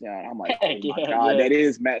touchdown. I'm like, oh my God, that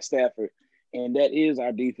is Matt Stafford. And that is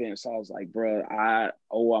our defense. So I was like, bro, I'm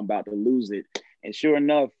about to lose it. And sure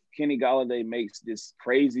enough, Kenny Golladay makes this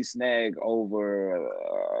crazy snag over,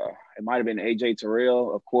 it might have been A.J.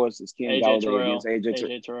 Terrell. Of course, it's Kenny Golladay against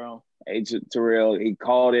A.J. Terrell. A.J. Terrell, he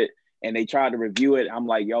called it, and they tried to review it. I'm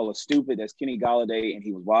like, y'all are stupid. That's Kenny Golladay, and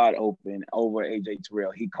he was wide open over A.J.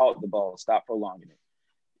 Terrell. He caught the ball. Stop prolonging it.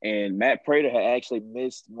 And Matt Prater had actually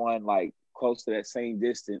missed one like close to that same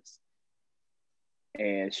distance.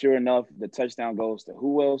 And sure enough, the touchdown goes to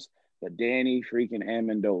who else? But Danny freaking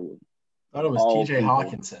Amendola. I thought it was T.J.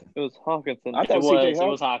 Hawkinson. It was Hawkinson. I thought it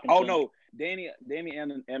was Hawkinson. Oh, no. Danny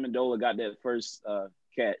Amendola got that first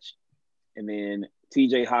catch. And then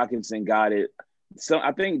T.J. Hawkinson got it. So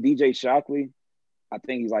I think DJ Shockley, I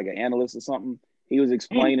think he's like an analyst or something. He was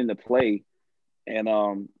explaining the play.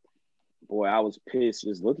 And boy, I was pissed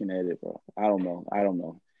just looking at it, bro. I don't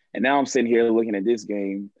know. And now I'm sitting here looking at this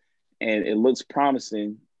game, and it looks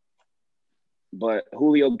promising, but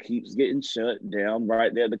Julio keeps getting shut down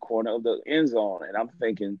right there at the corner of the end zone. And I'm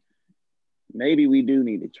thinking, maybe we do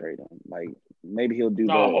need to trade him. Like, maybe he'll do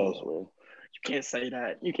that elsewhere. You can't say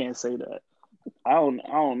that. I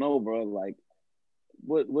don't know, bro. Like,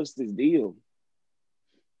 what's this deal?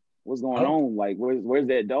 What's going on? Like, where's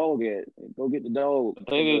that dog at? Go get the dog.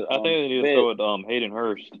 I think they need to throw it Hayden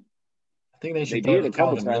Hurst. I think they should throw it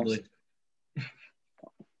Calvin Ridley.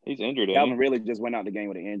 He's injured. Calvin Ridley just went out the game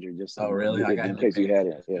with an injury. Just really? In case you had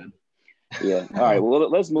it. Yeah. All right. Well,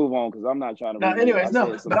 let's move on because I'm not trying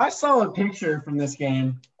to. But I saw a picture from this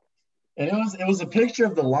game, and it was a picture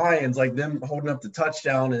of the Lions, like them holding up the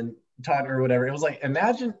touchdown and talking or whatever. It was like,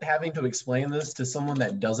 imagine having to explain this to someone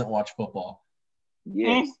that doesn't watch football.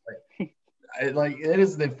 Yes. Like it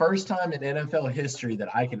is the first time in NFL history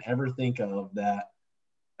that I can ever think of that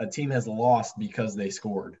a team has lost because they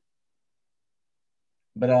scored.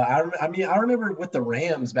 But I remember with the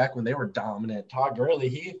Rams back when they were dominant, Todd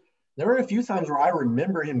Gurley, there were a few times where I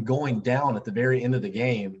remember him going down at the very end of the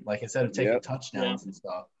game, like instead of taking touchdowns and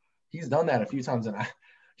stuff. He's done that a few times, and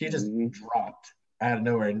he just dropped out of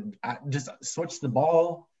nowhere and I just switched the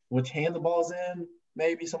ball, which hand the ball's in,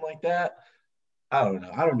 maybe something like that. I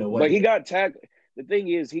don't know what. But he got tackled. The thing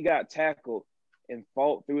is, he got tackled and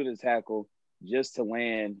fought through the tackle just to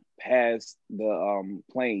land past the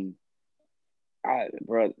plane. I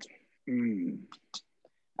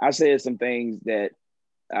said some things that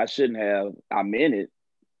I shouldn't have. I meant it,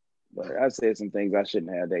 but I said some things I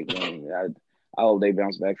shouldn't have that game. I hope they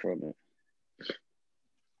bounce back from it.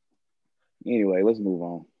 Anyway, let's move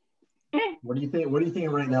on. What do you think? What are you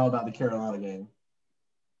thinking right now about the Carolina game?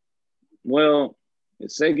 Well, the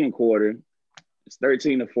second quarter, It's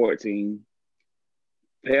 13-14.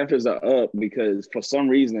 Panthers are up because for some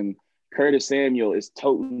reason Curtis Samuel is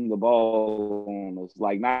toting the ball on us,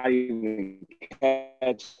 like not even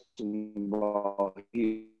catching the ball,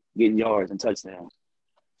 he getting yards and touchdowns.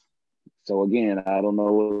 So again, I don't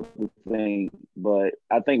know what to think, but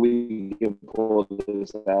I think we can pull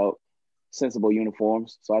this out. Sensible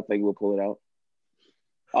uniforms, so I think we'll pull it out.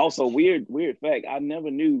 Also, weird fact, I never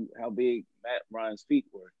knew how big Matt Ryan's feet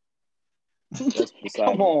were. That's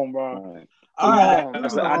Come on, bro. All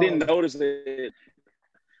right. I didn't notice it.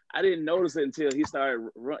 I didn't notice it until he started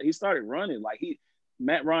running. Like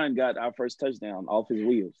Matt Ryan got our first touchdown off his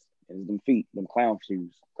wheels. And them feet, them clown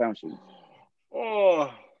shoes.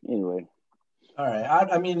 Oh. Anyway. All right.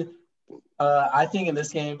 I mean, I think in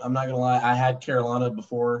this game, I'm not gonna lie, I had Carolina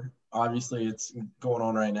before. Obviously, it's going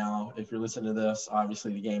on right now. If you're listening to this,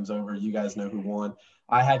 obviously the game's over. You guys know who won.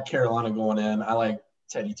 I had Carolina going in. I like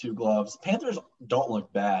Teddy Two Gloves. Panthers don't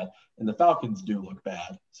look bad, and the Falcons do look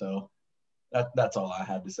bad. So that's all I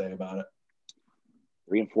had to say about it.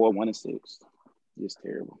 3-4, 1-6. It's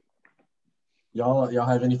terrible. Y'all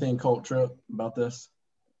have anything, Colt, Trip, about this?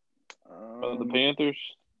 The Panthers?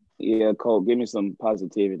 Yeah, Colt, give me some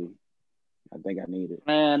positivity. I think I need it.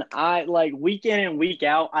 Man, I like week in and week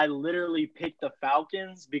out, I literally picked the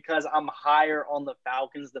Falcons because I'm higher on the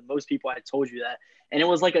Falcons than most people. I told you that. And it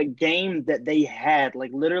was like a game that they had.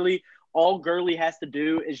 Like literally all Gurley has to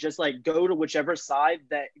do is just like go to whichever side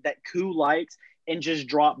that Koo likes and just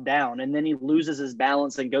drop down. And then he loses his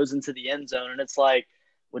balance and goes into the end zone. And it's like,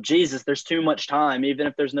 well, Jesus, there's too much time. Even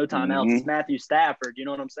if there's no timeouts, It's Matthew Stafford. You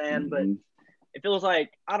know what I'm saying? But it feels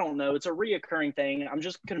like, I don't know, it's a reoccurring thing. I'm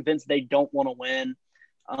just convinced they don't want to win.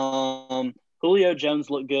 Julio Jones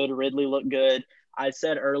looked good. Ridley looked good. I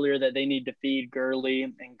said earlier that they need to feed Gurley,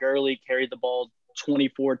 and Gurley carried the ball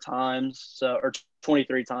 24 times, or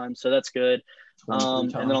 23 times, so that's good. And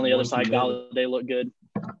then on the other side, they look good.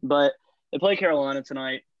 But they play Carolina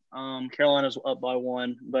tonight. Carolina's up by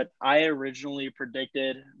 1, but I originally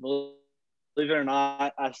predicted, believe it or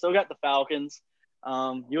not, I still got the Falcons.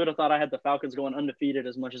 You would have thought I had the Falcons going undefeated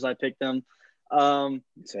as much as I picked them.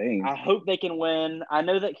 Same. I hope they can win. I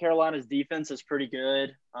know that Carolina's defense is pretty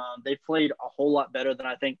good. They played a whole lot better than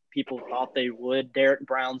I think people thought they would. Derek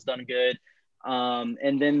Brown's done good.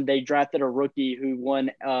 And then they drafted a rookie who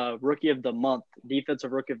won Rookie of the Month,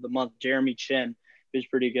 Defensive Rookie of the Month, Jeremy Chin, who's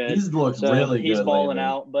pretty good. He's looked really good. He's balling lately.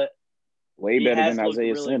 out, but way better than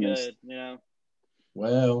Isaiah really Simmons. Good, you know.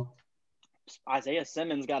 Well, Isaiah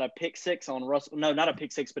Simmons got a pick six on Russell. No, not a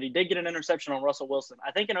pick six, but he did get an interception on Russell Wilson,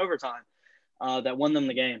 I think in overtime, that won them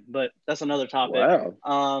the game. But that's another topic.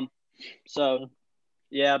 Wow. So,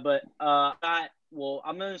 yeah, but I'm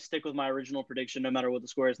going to stick with my original prediction no matter what the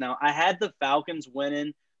score is now. I had the Falcons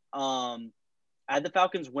winning. I had the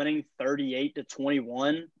Falcons winning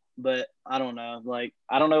 38-21, but I don't know. Like,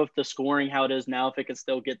 I don't know if the scoring, how it is now, if it can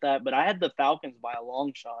still get that. But I had the Falcons by a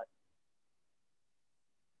long shot.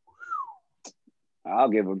 I'll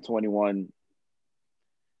give them 21.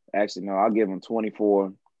 Actually, no, I'll give them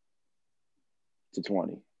 24-20.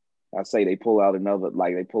 I say they pull out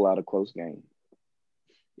a close game.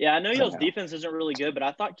 Yeah, I know y'all's defense isn't really good, but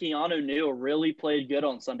I thought Keanu Neal really played good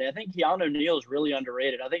on Sunday. I think Keanu Neal is really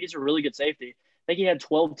underrated. I think he's a really good safety. I think he had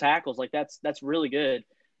 12 tackles. Like, that's really good.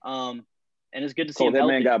 And it's good to see him that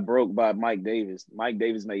healthy. man got broke by Mike Davis. Mike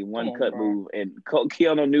Davis made one cut move, and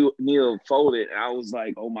Keanu Neal folded. And I was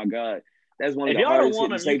like, oh, my God. That's one of the hardest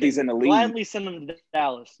hitting safeties in the league. Gladly send him to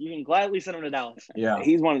Dallas. You can gladly send him to Dallas. Yeah.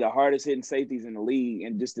 He's one of the hardest hitting safeties in the league,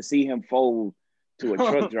 and just to see him fold to a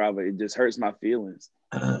truck driver, it just hurts my feelings.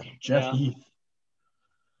 Jeff Heath.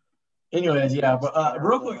 Anyways, yeah, but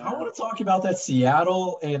real quick, I want to talk about that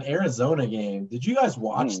Seattle and Arizona game. Did you guys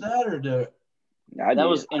watch that or that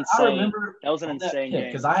was insane. I remember that was an insane game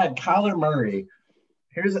because I had Kyler Murray.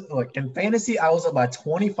 Look, in fantasy, I was up by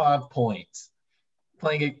 25 points.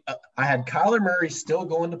 I had Kyler Murray still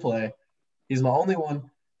going to play. He's my only one.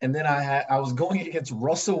 And then I was going against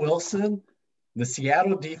Russell Wilson, the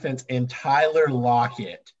Seattle defense, and Tyler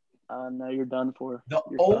Lockett. No, you're done for. You're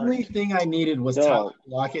only thing I needed was Tyler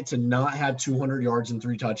Lockett to not have 200 yards and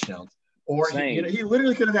 3 touchdowns. Or he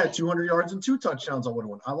literally could have had 200 yards and 2 touchdowns. I would have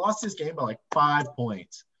won. I lost this game by like 5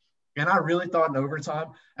 points. And I really thought in overtime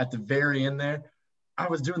at the very end there, I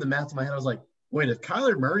was doing the math in my head. I was like, wait, if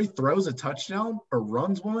Kyler Murray throws a touchdown or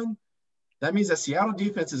runs one, that means that Seattle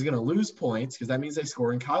defense is going to lose points because that means they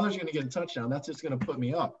score, and Kyler's going to get a touchdown. That's just going to put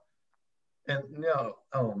me up. And no,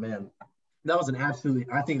 oh, man. That was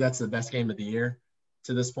I think that's the best game of the year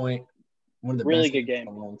to this point. One of the really best good games game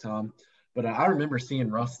in a long time. But I remember seeing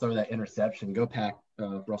Russ throw that interception. Go Pack,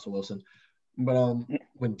 Russell Wilson. But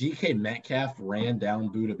when DK Metcalf ran down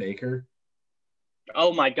Buda Baker.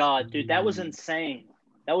 Oh my God, dude, that was insane.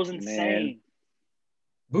 That was insane. Man.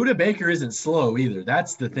 Buda Baker isn't slow either.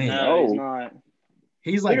 That's the thing. No, he's not.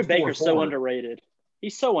 He's like Buda Baker's 4'4". so underrated.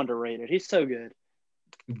 He's so underrated. He's so good.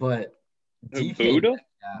 But DK Buda?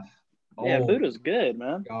 Metcalf. Yeah, Oh, Buda's good,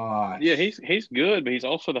 man. gosh. Yeah, he's good, but he's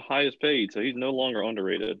also the highest paid, so he's no longer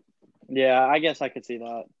underrated. Yeah, I guess I could see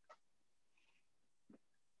that.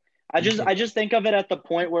 I just think of it at the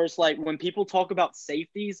point where it's like when people talk about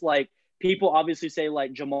safeties, like people obviously say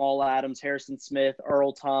like Jamal Adams, Harrison Smith,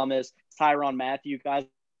 Earl Thomas, Tyrann Mathieu, guys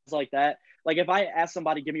like that. Like if I ask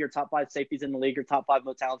somebody, give me your top 5 safeties in the league or top 5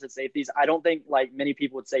 most talented safeties, I don't think like many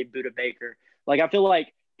people would say Buda Baker. Like I feel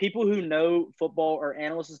like people who know football or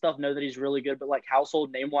analysts and stuff know that he's really good, but like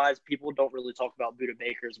household name wise, people don't really talk about Buda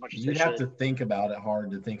Baker as much as You'd they have should. to think about it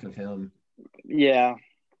hard to think of him. Yeah.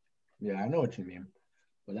 Yeah, I know what you mean.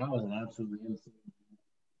 But that was an absolutely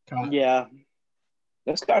insane. Yeah.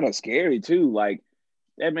 That's kind of scary too. Like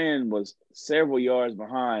that man was several yards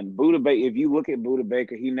behind Buda Baker. If you look at Buda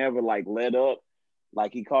Baker, he never like let up,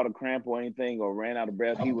 like he caught a cramp or anything or ran out of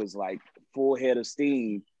breath. He was like full head of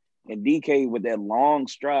steam. And DK with that long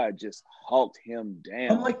stride just hulked him down.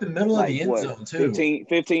 From like the middle of the end zone too.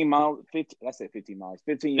 15 miles. 15 miles.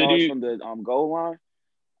 15 yards from the goal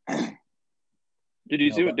line. Did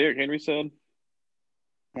you see what Derrick Henry said?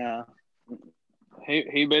 Yeah.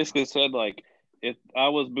 He basically said, like, if I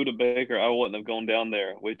was Buda Baker, I wouldn't have gone down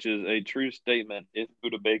there, which is a true statement if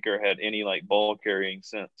Buda Baker had any, like, ball-carrying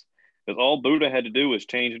sense. Because all Buda had to do was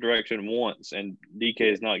change direction once, and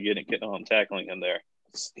DK is not tackling him there.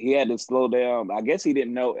 He had to slow down. I guess he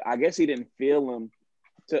didn't know. I guess he didn't feel him.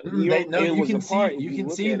 You can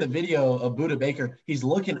see in the video of Buda Baker, he's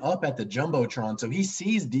looking up at the Jumbotron, so he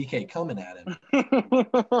sees DK coming at him.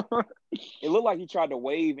 It looked like he tried to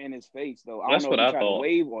wave in his face, though. That's what I tried thought. To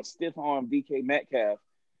wave or stiff arm DK Metcalf.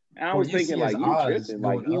 And I was thinking, like, you tripping.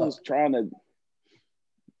 Like, he was trying to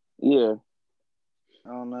 – yeah.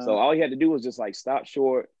 Oh, no. So all he had to do was just, like, stop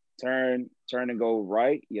short, turn and go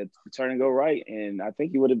right. Yeah, turn and go right. And I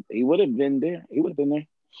think he would have been there. He would have been there. It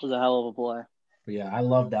was a hell of a play. But yeah, I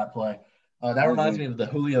love that play. That reminds me of the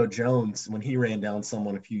Julio Jones when he ran down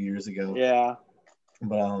someone a few years ago. Yeah.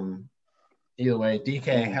 But either way,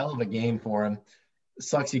 DK, hell of a game for him.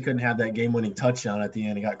 Sucks he couldn't have that game-winning touchdown at the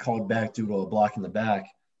end. He got called back due to a block in the back.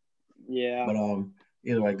 Yeah. But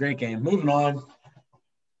either way, great game. Moving on.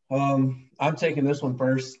 I'm taking this one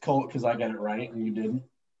first, Colt, because I got it right and you didn't.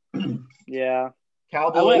 Yeah.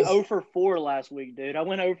 Cowboys. I went 0 for 4 last week, dude. I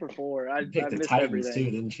went 0 for 4. I picked the missed Titans everything.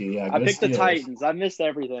 too, didn't you? Yeah, I picked Steelers. the Titans. I missed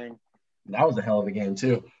everything. That was a hell of a game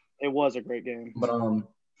too. It was a great game. But a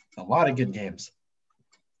lot of good games.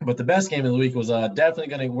 But the best game of the week was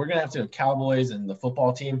definitely we're gonna have to have Cowboys and the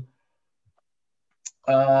football team.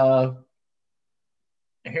 Here's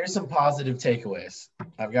some positive takeaways.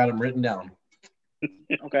 I've got them written down.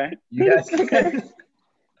 Okay. You guys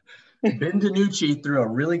Ben DiNucci threw a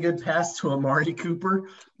really good pass to Amari Cooper.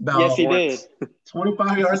 Yes, he did.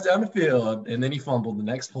 25 yards down the field, and then he fumbled the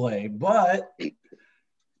next play. But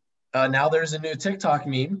now there's a new TikTok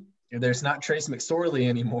meme. There's not Trace McSorley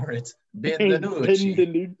anymore. It's Ben DiNucci.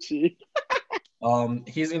 Ben DiNucci.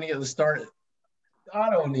 He's gonna get the start. I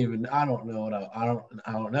don't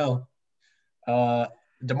know.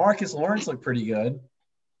 DeMarcus Lawrence looked pretty good.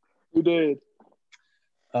 Who did?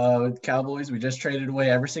 Cowboys, we just traded away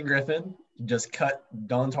Everson Griffin, just cut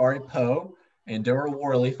Dontari Poe and Daryl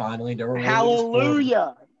Worley finally.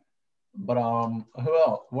 Hallelujah. But who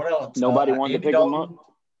else? What else? Nobody wanted to pick him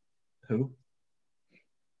up. Who?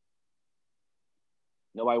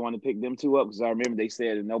 Nobody wanted to pick them two up because I remember they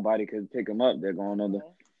said that nobody could pick them up. They're going under.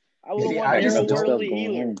 I would want Daryl Worley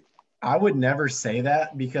either. I would never say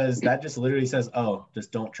that because that just literally says, "Oh,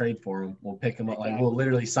 just don't trade for him. We'll pick them up. Like we'll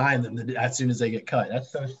literally sign them as soon as they get cut."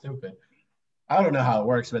 That's so stupid. I don't know how it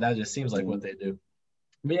works, but that just seems like what they do.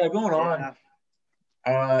 But yeah, going on.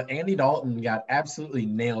 Andy Dalton got absolutely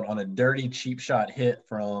nailed on a dirty cheap shot hit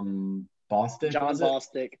from Boston. John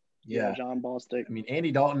Bostic. Yeah, John Bostic. I mean,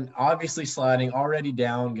 Andy Dalton obviously sliding, already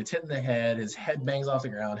down, gets hit in the head. His head bangs off the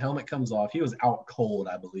ground. Helmet comes off. He was out cold,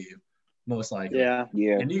 I believe. Most likely. Yeah.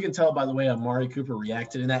 And you can tell by the way Amari Cooper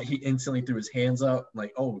reacted in that he instantly threw his hands up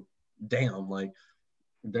like, oh, damn.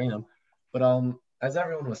 But as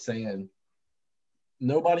everyone was saying,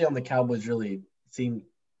 nobody on the Cowboys really seemed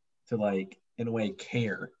to like, in a way,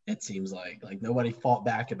 care, it seems like. Like nobody fought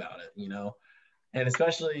back about it, you know? And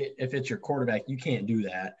especially if it's your quarterback, you can't do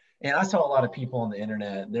that. And I saw a lot of people on the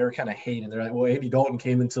internet, they were kind of hating. They're like, well, Andy Dalton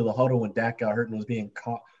came into the huddle when Dak got hurt and was being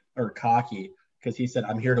cocky. Because he said,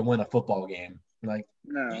 I'm here to win a football game. Like,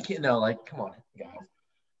 No. you can't know. Like, come on, guys.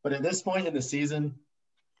 But at this point in the season,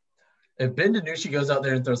 if Ben DiNucci goes out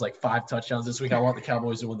there and throws like 5 touchdowns this week, I want the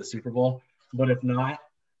Cowboys to win the Super Bowl. But if not,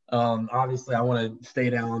 obviously I want to stay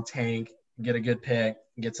down, tank, get a good pick,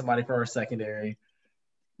 get somebody for our secondary.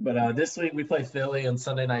 But this week we play Philly on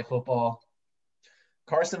Sunday Night Football.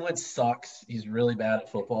 Carson Wentz sucks. He's really bad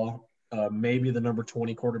at football. Maybe the number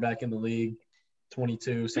 20 quarterback in the league,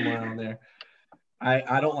 22, somewhere around there.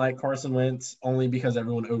 I don't like Carson Wentz only because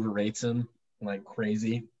everyone overrates him like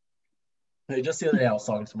crazy. Just the other day I was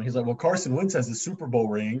talking to him. He's like, well, Carson Wentz has a Super Bowl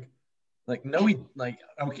ring. Like, no,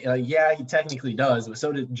 yeah, he technically does, but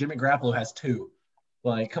so did Jimmy Garoppolo has 2.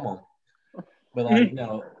 Like, come on. But, like,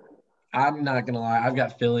 no, I'm not going to lie. I've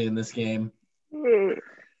got Philly in this game.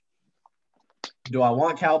 Do I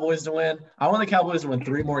want Cowboys to win? I want the Cowboys to win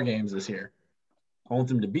 3 more games this year. I want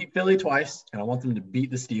them to beat Philly twice, and I want them to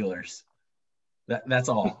beat the Steelers. That's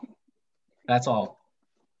all. That's all.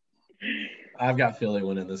 I've got Philly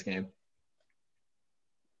winning this game.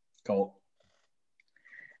 Colt.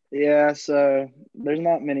 Yeah, so there's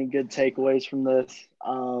not many good takeaways from this.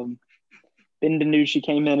 Ben DiNucci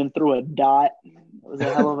came in and threw a dot. It was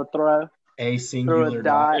a hell of a throw. A singular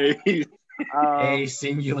dot. A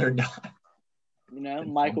singular dot.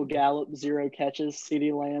 Michael Gallup, 0 catches.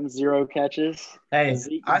 CeeDee Lamb, 0 catches. Hey,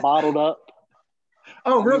 Zeke bottled up.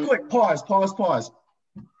 Oh, real quick, pause.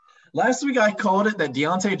 Last week I called it that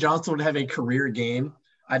Deontay Johnson would have a career game.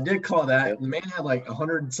 I did call that. The man had like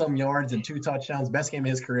 100-some yards and 2 touchdowns, best game of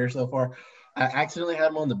his career so far. I accidentally had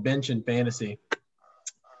him on the bench in fantasy.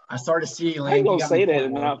 I started seeing How you gonna say that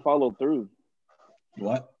and not follow through?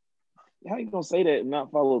 What? How you gonna say that and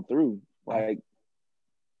not follow through? Like,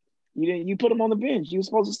 you put him on the bench. You were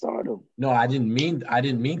supposed to start him. No, I didn't mean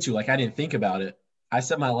to. Like, I didn't think about it. I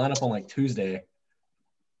set my lineup on like Tuesday.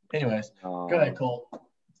 Anyways, go ahead, Cole.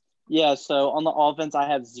 Yeah, so on the offense, I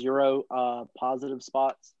have 0 positive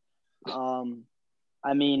spots.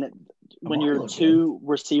 I mean, when your 2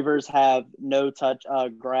 receivers have no touch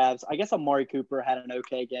grabs, I guess Amari Cooper had an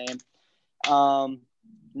okay game.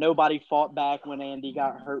 Nobody fought back when Andy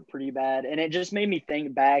got hurt pretty bad. And it just made me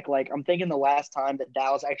think back. Like, I'm thinking the last time that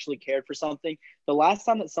Dallas actually cared for something, the last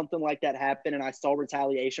time that something like that happened and I saw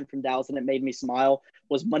retaliation from Dallas and it made me smile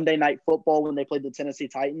was Monday Night Football when they played the Tennessee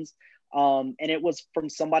Titans. And it was from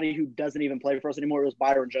somebody who doesn't even play for us anymore. It was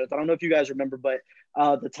Byron Jones. I don't know if you guys remember, but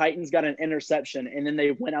the Titans got an interception and then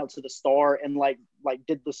they went out to the star and like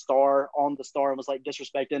did the star on the star and was like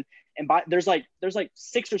disrespecting. And there's like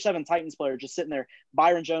 6 or 7 Titans players just sitting there.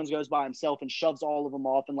 Byron Jones goes by himself and shoves all of them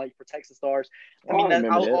off and like protects the stars.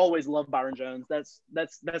 I'll always love Byron Jones.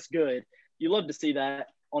 That's good. You love to see that.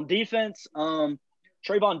 On defense,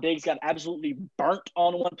 Trayvon Diggs got absolutely burnt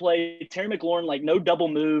on one play. Terry McLaurin, like, no double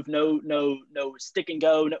move, no stick and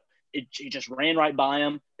go. He just ran right by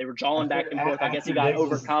him. They were jawing back and forth. I guess he got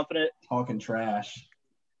overconfident. Talking trash.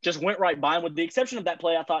 Just went right by him. With the exception of that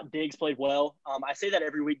play, I thought Diggs played well. I say that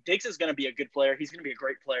every week. Diggs is going to be a good player. He's going to be a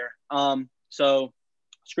great player. So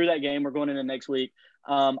screw that game. We're going into next week.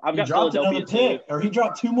 I've got Philadelphia pick, or he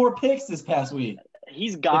dropped 2 more picks this past week.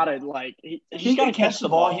 He's got it. Like, he's got to catch the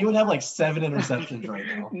ball. He would have like 7 interceptions right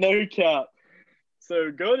now. No cap.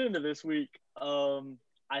 So going into this week,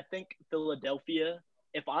 I think Philadelphia.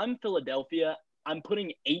 If I'm Philadelphia, I'm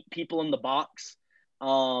putting 8 people in the box.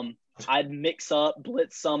 I'd mix up,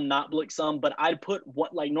 blitz some, not blitz some, but I'd put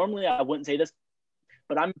what, like, normally I wouldn't say this,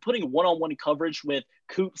 but I'm putting one-on-one coverage with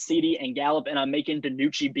Coop, CeeDee, and Gallup, and I'm making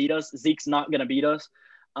DiNucci beat us. Zeke's not going to beat us.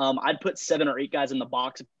 I'd put 7 or 8 guys in the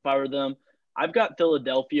box if I were them. I've got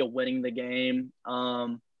Philadelphia winning the game.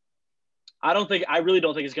 I really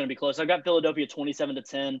don't think it's going to be close. I've got Philadelphia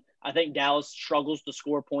 27-10. I think Dallas struggles to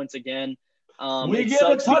score points again. We get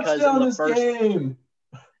a touchdown this game.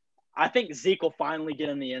 I think Zeke will finally get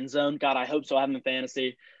in the end zone. God, I hope so. I have him in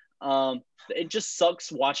fantasy. It just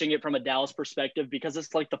sucks watching it from a Dallas perspective because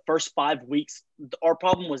it's like the first 5 weeks, our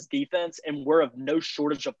problem was defense, and we're of no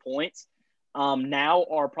shortage of points. Now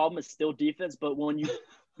our problem is still defense, but when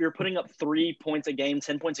you're putting up 3 points a game,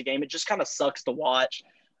 10 points a game, it just kind of sucks to watch.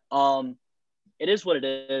 It is what it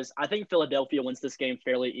is. I think Philadelphia wins this game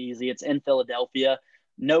fairly easy. It's in Philadelphia.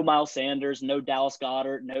 No Miles Sanders, no Dallas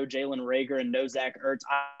Goedert, no Jalen Reagor, and no Zach Ertz.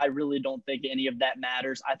 I really don't think any of that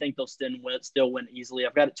matters. I think they'll still win easily.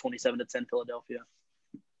 I've got it 27-10 Philadelphia.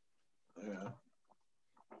 Yeah.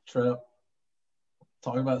 Trip.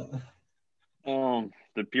 Talk about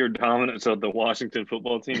the pure dominance of the Washington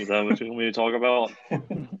football team. Is that what you want me to talk about?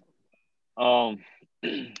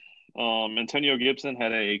 Antonio Gibson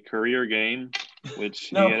had a career game,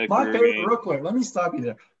 real quick, let me stop you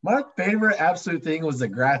there. My favorite absolute thing was the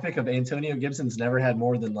graphic of Antonio Gibson's never had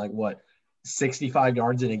more than 65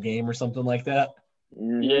 yards in a game or something like that.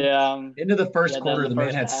 Mhm. Yeah. Into the first Yeah, quarter, then the the man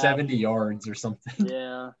first had half. 70 yards or something.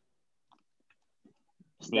 Yeah.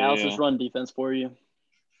 Dallas's run defense for you.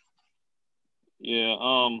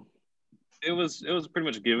 Yeah. It was pretty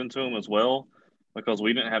much given to him as well because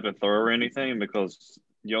we didn't have to throw or anything because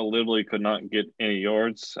y'all literally could not get any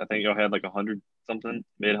yards. I think y'all had like 100 something,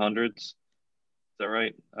 mid hundreds. Is that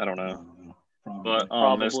right? I don't know. But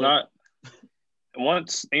Probably. it's not.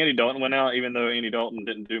 Once Andy Dalton went out, even though Andy Dalton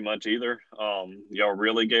didn't do much either, y'all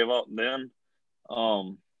really gave up then.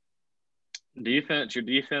 Defense, your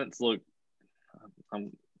defense looked.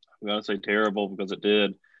 I'm gonna say terrible because it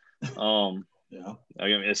did. Yeah. I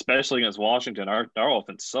mean, especially against Washington, our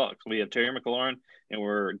offense sucks. We have Terry McLaurin, and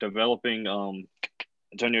we're developing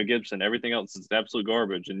Antonio Gibson. Everything else is absolute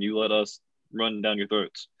garbage, and you let us run down your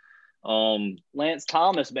throats. Lance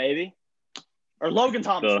Thomas, baby. Or Logan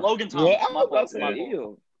Thomas. Logan Thomas. Yeah, I My was about fault. to say, My fault.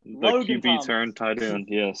 ew. The Logan QB Thomas. turned tight end.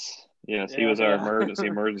 Yes. He was Yeah. our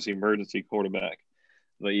emergency quarterback.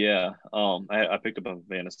 But yeah, I picked up a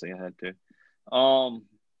fantasy. I had to.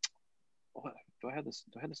 What, do I have this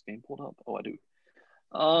game pulled up? Oh, I do.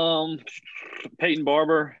 Peyton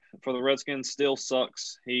Barber for the Redskins still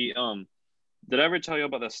sucks. He did I ever tell you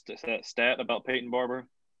about that stat about Peyton Barber?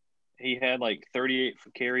 He had like 38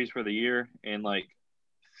 carries for the year and like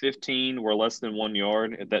 15 were less than 1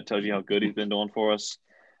 yard. If that tells you how good he's been doing for us.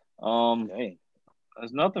 Dang.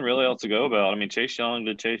 There's nothing really else to go about. I mean, Chase Young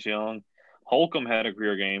did Chase Young. Holcomb had a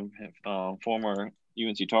career game. Former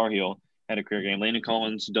UNC Tar Heel had a career game. Landon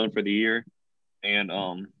Collins done for the year. And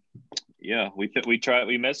yeah, we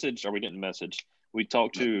messaged, or we didn't message. We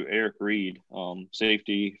talked to Eric Reed,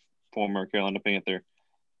 safety, former Carolina Panther,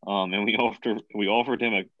 and we offered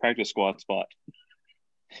him a practice squad spot,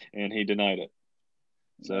 and he denied it.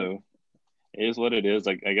 So it is what it is.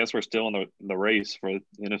 I guess we're still in the race for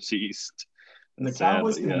NFC East. And the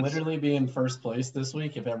Cowboys can literally be in first place this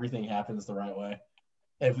week if everything happens the right way.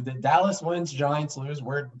 If the Dallas wins, Giants lose,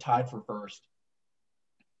 we're tied for first.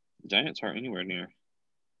 Giants aren't anywhere near.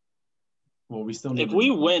 Well, we still need If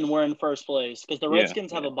we win, we're in first place because the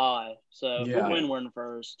Redskins have a bye. So if we win, we're in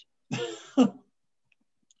first. I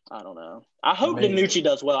don't know. I hope DiNucci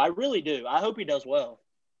does well. I really do. I hope he does well.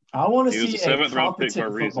 I want to see a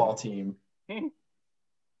competent football team.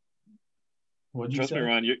 What'd you Trust say? me,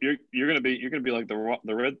 Ryan. You're gonna be like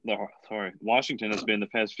Washington has been the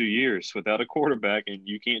past few years without a quarterback, and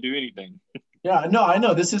you can't do anything. Yeah, no, I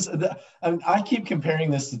know. This is I keep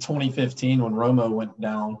comparing this to 2015 when Romo went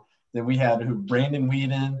down. Then we had Brandon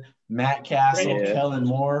Weeden, Matt Castle, Kellen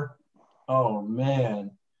Moore. Oh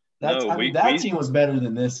man, that team was better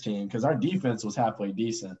than this team because our defense was halfway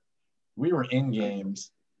decent. We were in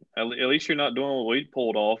games. At least you're not doing what we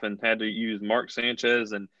pulled off and had to use Mark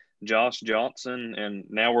Sanchez and Josh Johnson, and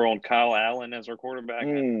now we're on Kyle Allen as our quarterback.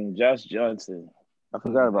 Josh Johnson. I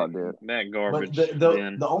forgot about that. That garbage. But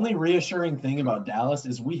the only reassuring thing about Dallas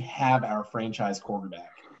is we have our franchise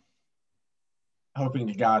quarterback. Hoping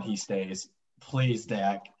to God he stays. Please,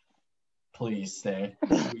 Dak. Please stay.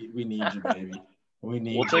 We need you, baby.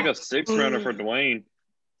 We'll take a 6th rounder for Dwayne.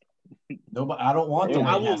 No, but I don't want Dwayne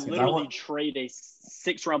Haskins. Literally trade a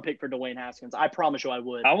 6th round pick for Dwayne Haskins. I promise you I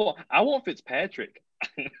would. I want Fitzpatrick.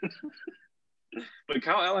 But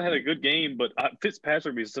Kyle Allen had a good game, but Fitzpatrick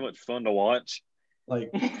would be so much fun to watch.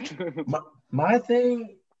 Like my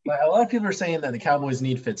thing, like a lot of people are saying that the Cowboys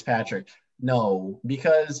need Fitzpatrick. No,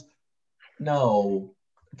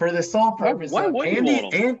 for the sole purpose of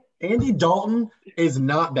Andy Dalton is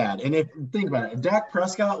not bad. And if think about it, if Dak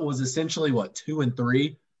Prescott was essentially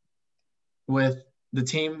 2-3 with the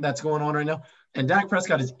team that's going on right now, and Dak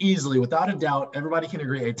Prescott is easily, without a doubt, everybody can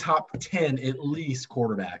agree, a top 10 at least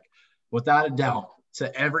quarterback, without a doubt,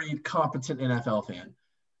 to every competent NFL fan.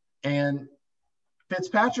 And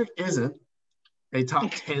Fitzpatrick isn't a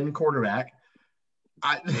top 10 quarterback.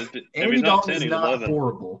 Andy Dalton is not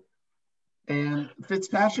horrible. And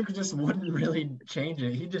Fitzpatrick just wouldn't really change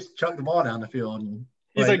it. He just chucked the ball down the field. And,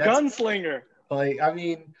 He's a gunslinger.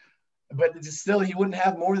 But still, he wouldn't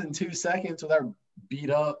have more than 2 seconds with our beat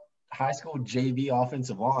up high school JV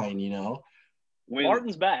offensive line,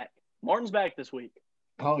 Martin's back. Martin's back this week.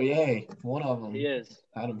 Oh, yay. One of them. He is.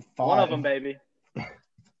 Out of 5. One of them, baby.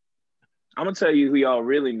 I'm going to tell you who y'all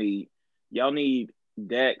really need. Y'all need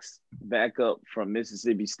Dak's backup from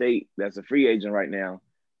Mississippi State. That's a free agent right now.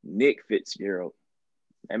 Nick Fitzgerald.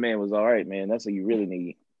 That man was all right, man. That's what you really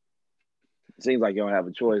need. It seems like you don't have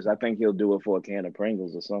a choice. I think he'll do it for a can of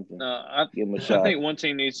Pringles or something. Give him a shot. I think one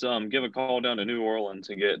team needs to give a call down to New Orleans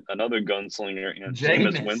and get another gunslinger in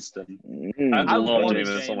Jameis Winston. I'd love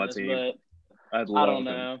Jameis on my team. I don't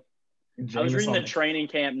know. I was reading the training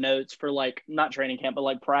camp notes for not training camp,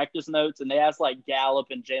 but practice notes, and they asked Gallup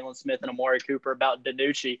and Jalen Smith and Amari Cooper about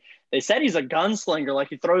DiNucci. They said he's a gunslinger,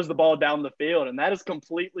 he throws the ball down the field, and that is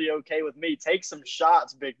completely okay with me. Take some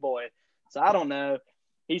shots, big boy. So I don't know.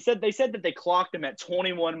 They said that they clocked him at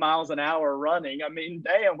 21 miles an hour running. I mean,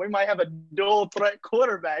 damn, we might have a dual threat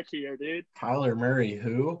quarterback here, dude. Kyler Murray,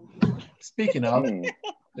 who? Speaking of,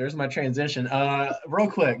 there's my transition.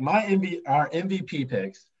 Real quick, our MVP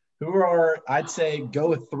picks. Who are, I'd say, go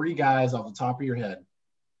with 3 guys off the top of your head.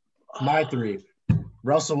 My 3.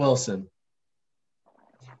 Russell Wilson.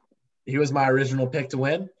 He was my original pick to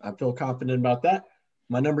win. I feel confident about that.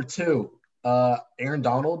 My number 2, Aaron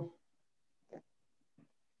Donald.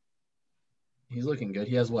 He's looking good.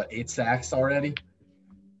 He has, 8 sacks already?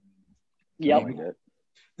 Yep.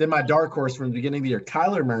 Then my dark horse from the beginning of the year,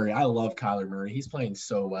 Kyler Murray. I love Kyler Murray. He's playing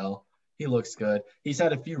so well. He looks good. He's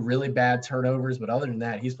had a few really bad turnovers, but other than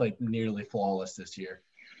that, he's played nearly flawless this year.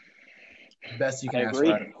 Best you can ask for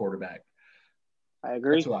out of a quarterback. I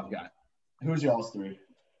agree. That's what I've got. Who's y'all's 3?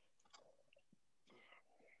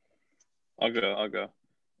 I'll go.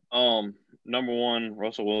 Number 1,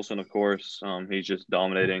 Russell Wilson, of course. He's just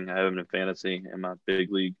dominating. I have him in fantasy in my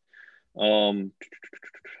big league. I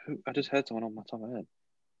just had someone on my top of my head.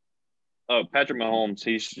 Oh, Patrick Mahomes.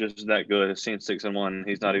 He's just that good. I've seen 6-1.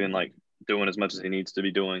 He's not even doing as much as he needs to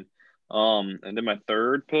be doing. And then my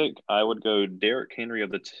 3rd pick, I would go Derrick Henry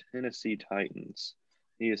of the Tennessee Titans.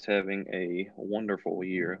 He is having a wonderful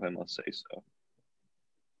year, if I must say so.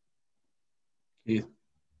 Keith.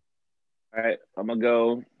 All right, I'm going to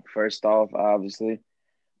go first off, obviously,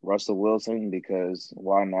 Russell Wilson, because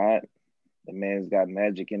why not? The man's got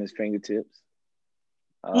magic in his fingertips.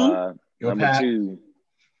 Number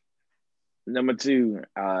two,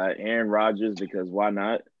 Aaron Rodgers, because why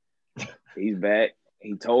not? He's back.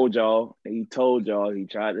 He told y'all. He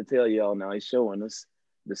tried to tell y'all. Now he's showing us.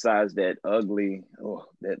 Besides that ugly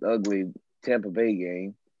Tampa Bay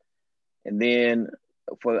game, and then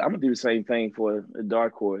I'm gonna do the same thing for the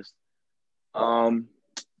dark horse.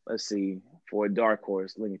 Let's see. For a dark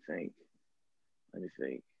horse, let me think.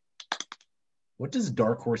 What does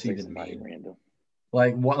dark horse even mean? Random.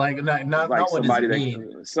 Like what? Not what somebody does it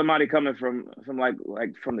mean? Somebody coming from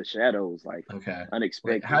from the shadows, okay,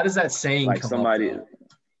 unexpected. How does that saying come somebody up,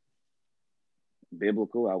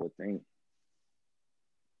 biblical? I would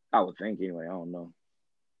think anyway. I don't know.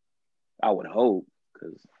 I would hope,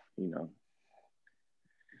 because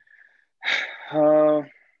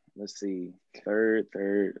let's see. Third.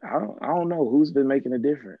 I don't know who's been making a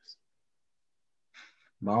difference.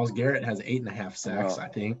 Myles Garrett has 8.5 sacks, I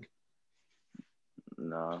think.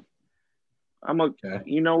 No.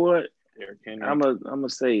 You know what? I'm gonna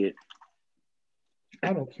say it.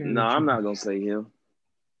 I don't care. No, I'm not gonna say him.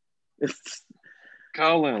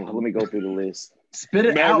 Colin. Let me go through the list. Spit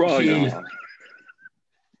it out, Keith.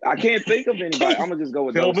 I can't think of anybody. I'm gonna just go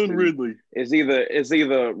with Calvin Ridley. It's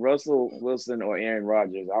either Russell Wilson or Aaron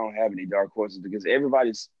Rodgers. I don't have any dark horses because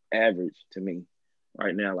everybody's average to me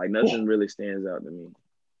right now. Nothing really stands out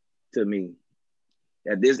to me.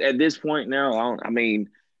 At this point now,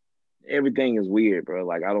 everything is weird, bro.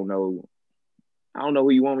 I don't know who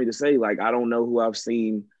you want me to say. I don't know who I've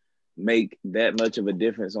seen make that much of a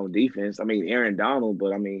difference on defense. Aaron Donald,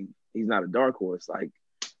 but he's not a dark horse.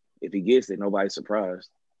 If he gets it, nobody's surprised.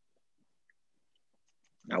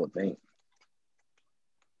 I would think.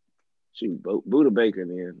 Shoot, Buda Baker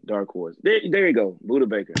then, dark horse. There you go, Buda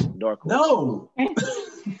Baker, dark horse. No,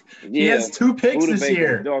 he has 2 picks Buda this Baker,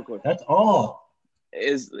 year. Dark horse. That's all.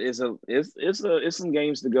 It's some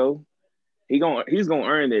games to go. He's gonna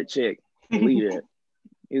earn that check. Believe that.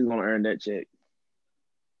 He's gonna earn that check.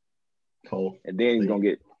 Colt. And then he's gonna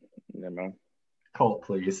get. Never mind. Colt,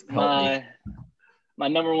 please help me. My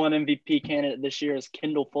number 1 MVP candidate this year is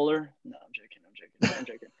Kendall Fuller. No, I'm joking.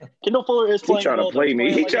 Kendall Fuller is playing. He trying to play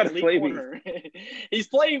me. He trying to play me. He's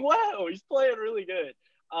playing well. He's playing really good.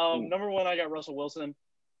 Number 1, I got Russell Wilson.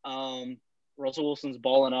 Russell Wilson's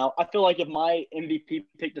balling out. I feel like if my MVP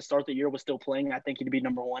pick to start the year was still playing, I think he'd be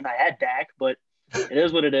number 1. I had Dak, but it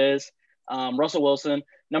is what it is. Russell Wilson.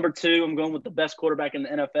 Number 2, I'm going with the best quarterback in the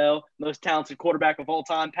NFL, most talented quarterback of all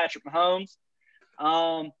time, Patrick Mahomes.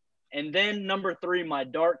 And then number 3, my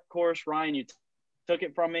dark horse, Ryan, you took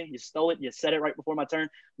it from me. You stole it. You said it right before my turn. I'm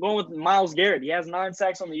going with Myles Garrett. He has 9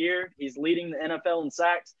 sacks on the year. He's leading the NFL in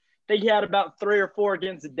sacks. I think he had about 3 or 4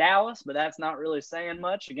 against Dallas, but that's not really saying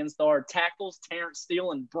much against our tackles, Terrence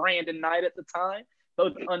Steele and Brandon Knight at the time,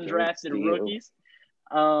 both undrafted rookies.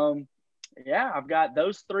 I've got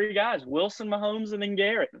those 3 guys, Wilson, Mahomes, and then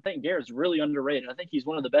Garrett. I think Garrett's really underrated. I think he's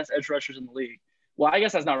one of the best edge rushers in the league. Well, I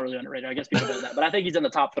guess that's not really underrated. I guess people know that, but I think he's in the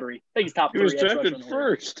top 3. I think he's top 3 He was edge rusher in drafted the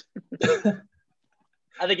first.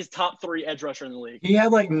 I think he's top 3 edge rusher in the league. He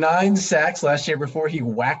had like 9 sacks last year before he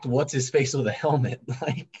whacked what's his face with a helmet.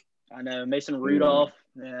 Like, I know Mason Rudolph.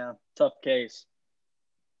 Yeah, tough case.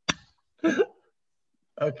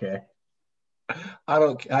 okay.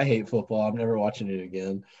 I hate football. I'm never watching it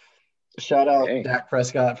again. Shout out Dak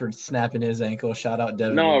Prescott for snapping his ankle. Shout out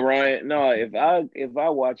Devin. No, Ryan. No, if I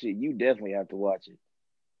watch it, you definitely have to watch it.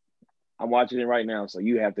 I'm watching it right now, so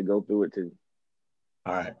you have to go through it too.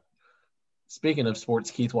 All right. Speaking of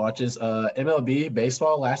sports, Keith watches MLB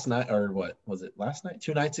baseball last night, or what was it last night?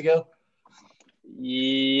 2 nights ago?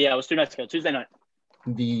 Yeah, it was 2 nights ago, Tuesday night.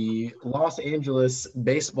 The Los Angeles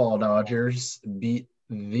Baseball Dodgers beat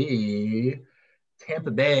the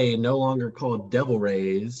Tampa Bay, no longer called Devil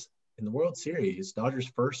Rays, in the World Series.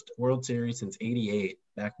 Dodgers' first World Series since '88,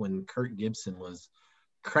 back when Kirk Gibson was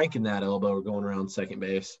cranking that elbow or going around second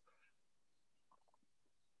base.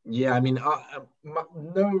 Yeah, I mean,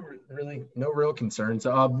 no real concerns.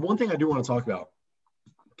 One thing I do want to talk about,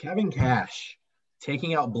 Kevin Cash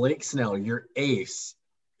taking out Blake Snell, your ace,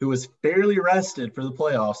 who was fairly rested for the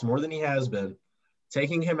playoffs, more than he has been,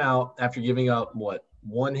 taking him out after giving up, what,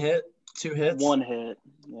 1 hit, 2 hits? 1 hit.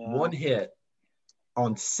 Yeah. 1 hit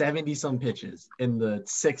on 70-some pitches in the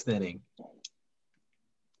 6th inning.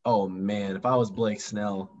 Oh, man, if I was Blake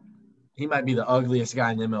Snell, he might be the ugliest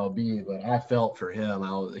guy in MLB, but I felt for him.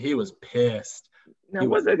 He was pissed. Now,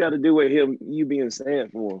 what's that got to do with you being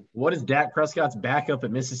sad for him? What does Dak Prescott's backup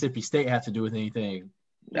at Mississippi State have to do with anything?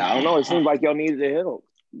 I don't know. It seems like y'all needed the help.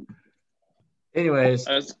 Anyways.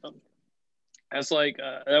 That's like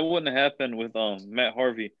that wouldn't have happened with Matt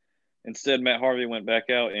Harvey. Instead, Matt Harvey went back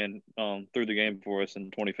out and threw the game for us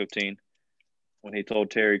in 2015 when he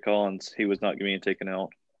told Terry Collins he was not being taken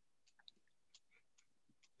out.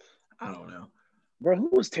 I don't know. Bro, who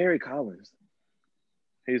was Terry Collins?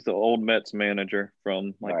 He's the old Mets manager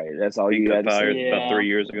from that's all you got fired about 3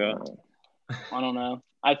 years ago. I don't know.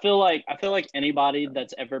 I feel like anybody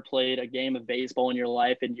that's ever played a game of baseball in your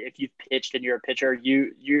life, and if you've pitched and you're a pitcher,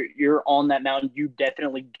 you're on that mound. You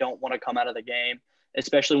definitely don't want to come out of the game,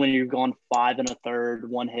 especially when you've gone 5 1/3,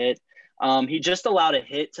 1 hit. He just allowed a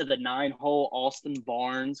hit to the 9-hole Austin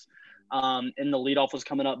Barnes, and the leadoff was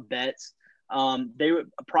coming up Betts. They were,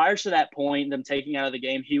 prior to that point, them taking out of the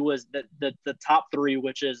game, he was the top 3,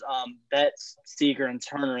 which is Betts, Seager, and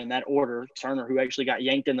Turner in that order. Turner, who actually got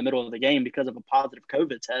yanked in the middle of the game because of a positive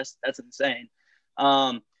COVID test. That's insane.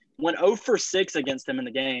 Went 0 for 6 against him in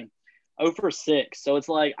the game. 0 for 6. So it's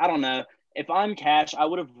like, I don't know. If I'm Cash, I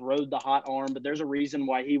would have rode the hot arm, but there's a reason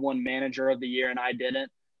why he won Manager of the Year and I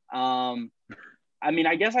didn't. I mean,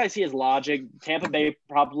 I guess I see his logic. Tampa Bay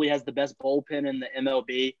probably has the best bullpen in the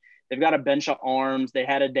MLB. They've got a bench of arms. They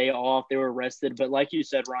had a day off. They were rested. But like you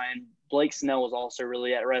said, Ryan, Blake Snell was also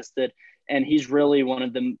really rested, and he's really one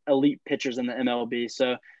of the elite pitchers in the MLB.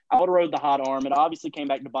 So I would have rode the hot arm. It obviously came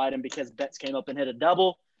back to bite him because Betts came up and hit a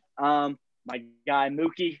double. My guy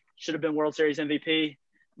Mookie should have been World Series MVP,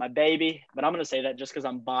 my baby. But I'm going to say that just because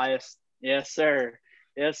I'm biased. Yes, sir.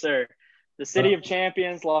 Yes, sir. The city of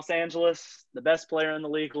champions, Los Angeles, the best player in the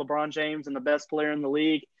league, LeBron James, and the best player in the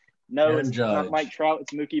league. No, it's not Mike Trout.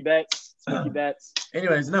 It's Mookie Betts. It's Mookie Betts.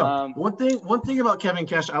 Anyways, no. One thing about Kevin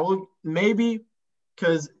Cash, I will maybe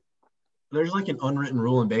because there's like an unwritten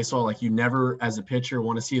rule in baseball, like you never, as a pitcher,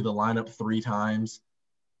 want to see the lineup 3 times,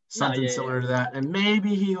 something similar to that. And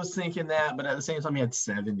maybe he was thinking that, but at the same time, he had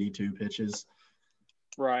 72 pitches.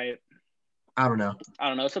 Right. I don't know.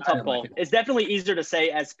 It's a tough call. It's definitely easier to say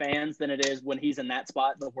as fans than it is when he's in that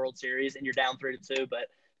spot in the World Series and you're down 3-2. But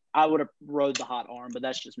I would have rode the hot arm, but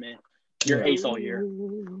that's just me. You're ace all year.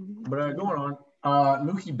 But going on,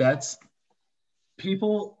 Mookie Betts,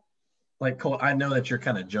 people like Cole, I know that you're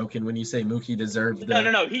kind of joking when you say Mookie deserved the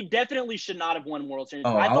No. He definitely should not have won World Series.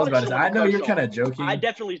 Oh, I was about to say, I know you're kind of joking. I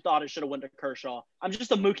definitely thought it should have went to Kershaw. I'm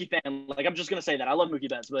just a Mookie fan. Like, I'm just going to say that. I love Mookie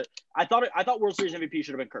Betts, but I thought World Series MVP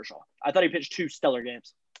should have been Kershaw. I thought he pitched 2 stellar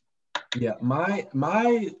games. Yeah,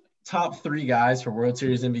 my top 3 guys for World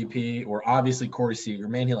Series MVP were obviously Corey Seager.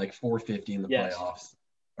 Man, he like 450 in the playoffs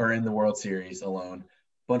or in the World Series alone.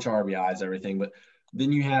 Bunch of RBIs, everything. But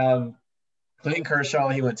then you have Clayton Kershaw.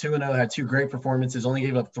 He went 2-0, had 2 great performances, only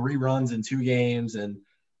gave up 3 runs in 2 games and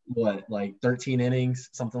 13 innings,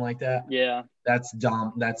 something like that. Yeah. That's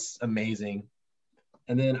dumb. That's amazing.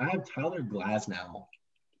 And then I have Tyler Glasnow.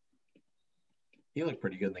 He looked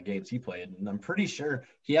pretty good in the games he played, and I'm pretty sure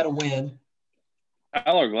he had a win.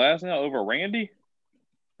 Tyler Glasnow over Randy?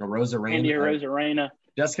 Arozarena.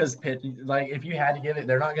 Just because, like, if you had to give it,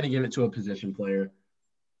 they're not going to give it to a position player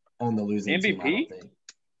on the losing MVP? team, I don't think.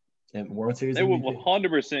 And World Series They would MVP?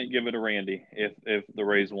 100% give it to Randy if the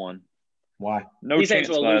Rays won. Why? No He's saying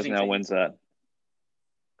chance to a Glasnow losing team. wins that.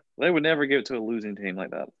 They would never give it to a losing team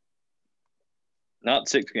like that. Not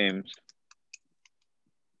 6 games.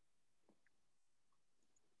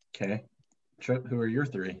 Okay. Trip, who are your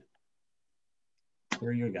 3? Who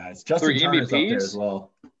are your guys? Justin 3 Turner's up there MVPs? as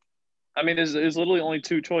well. I mean, there's literally only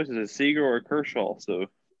 2 choices: it's Seager or Kershaw. So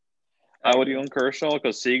I would go on Kershaw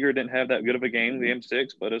because Seager didn't have that good of a game, Game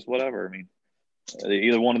 6, but it's whatever. I mean,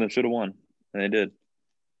 either one of them should have won, and they did.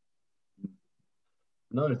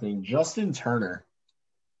 Another thing, Justin Turner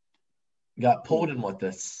got pulled in the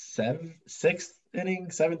 7th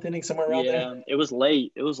inning, somewhere around there. Yeah, it was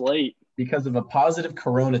late. Because of a positive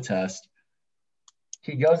corona test.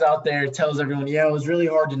 He goes out there, tells everyone, yeah, it was really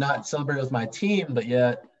hard to not celebrate with my team, but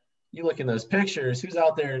yet you look in those pictures, who's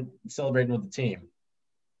out there celebrating with the team?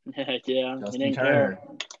 Heck yeah. Justin Turner.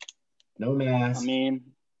 No mask. I mean,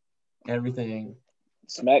 everything.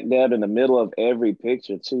 Smack dab in the middle of every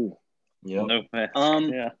picture too. Yep. No man.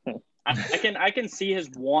 Yeah. I can see his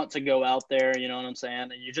want to go out there, you know what I'm saying?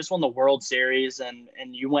 You just won the World Series and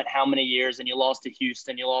you went how many years and you lost to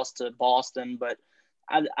Houston, you lost to Boston, but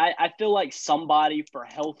I feel like somebody for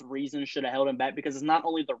health reasons should have held him back because it's not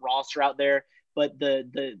only the roster out there, but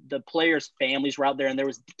the players' families were out there and there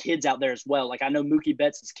was kids out there as well. Like I know Mookie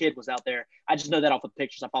Betts' kid was out there. I just know that off of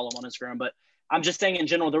pictures. I follow him on Instagram, but I'm just saying in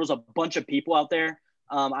general, there was a bunch of people out there.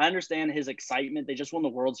 I understand his excitement. They just won the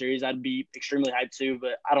World Series. I'd be extremely hyped too,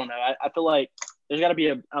 but I don't know. I feel like there's got to be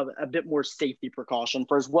a bit more safety precaution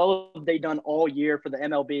for as well as they done all year for the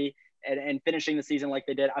MLB and finishing the season like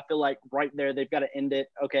they did. I feel like right there, they've got to end it.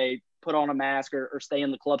 Okay, put on a mask or stay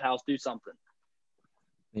in the clubhouse, do something.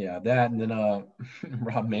 Yeah, that. And then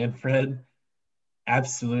Rob Manfred,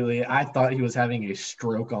 absolutely. I thought he was having a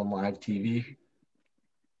stroke on live TV.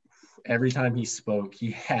 Every time he spoke, he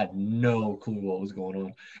had no clue what was going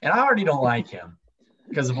on. And I already don't like him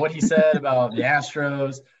because of what he said about the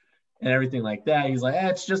Astros and everything like that. He's like,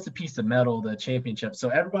 it's just a piece of metal, the championship. So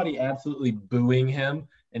everybody absolutely booing him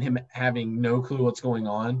and him having no clue what's going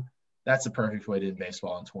on. That's the perfect way to end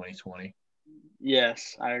baseball in 2020.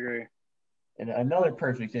 Yes, I agree. And another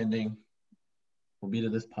perfect ending will be to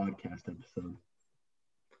this podcast episode.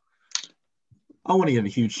 I want to give a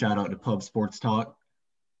huge shout out to Pub Sports Talk.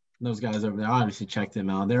 Those guys over there, I obviously checked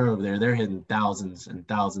them out. They're over there. They're hitting thousands and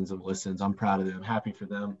thousands of listens. I'm proud of them. Happy for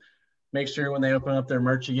them. Make sure when they open up their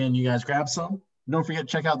merch again, you guys grab some. Don't forget to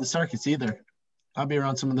check out the circuits either. I'll be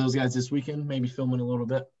around some of those guys this weekend, maybe filming a little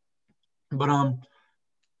bit. But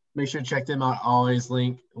make sure to check them out. Always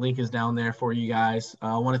link is down there for you guys.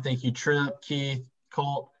 I want to thank you, Trip, Keith,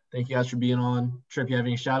 Colt. Thank you guys for being on. Trip, you have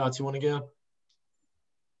any shout outs you want to give?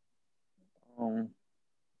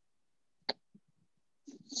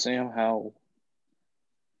 Sam Howell.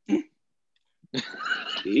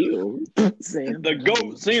 Ew. Sam The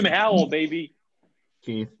GOAT, Sam Howell, baby.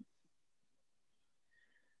 Keith.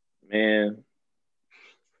 Man,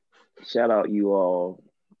 shout out you all.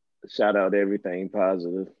 Shout out everything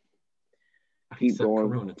positive. Keep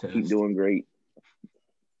doing great.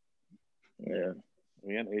 Yeah.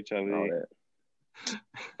 We had HIV. All that.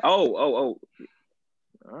 Oh. All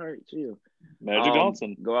right, chill. Magic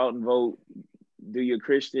Johnson. Go out and vote. Do your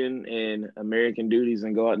Christian and American duties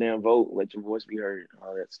and go out there and vote. Let your voice be heard.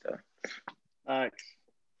 All that stuff. Facts.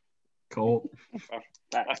 Colt.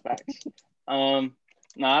 Facts. No,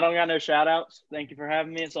 I don't got no shout outs. Thank you for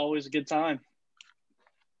having me. It's always a good time.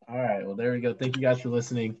 All right. Well, there we go. Thank you guys for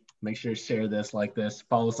listening. Make sure to share this, like this.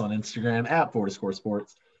 Follow us on Instagram @4score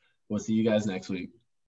Sports. We'll see you guys next week.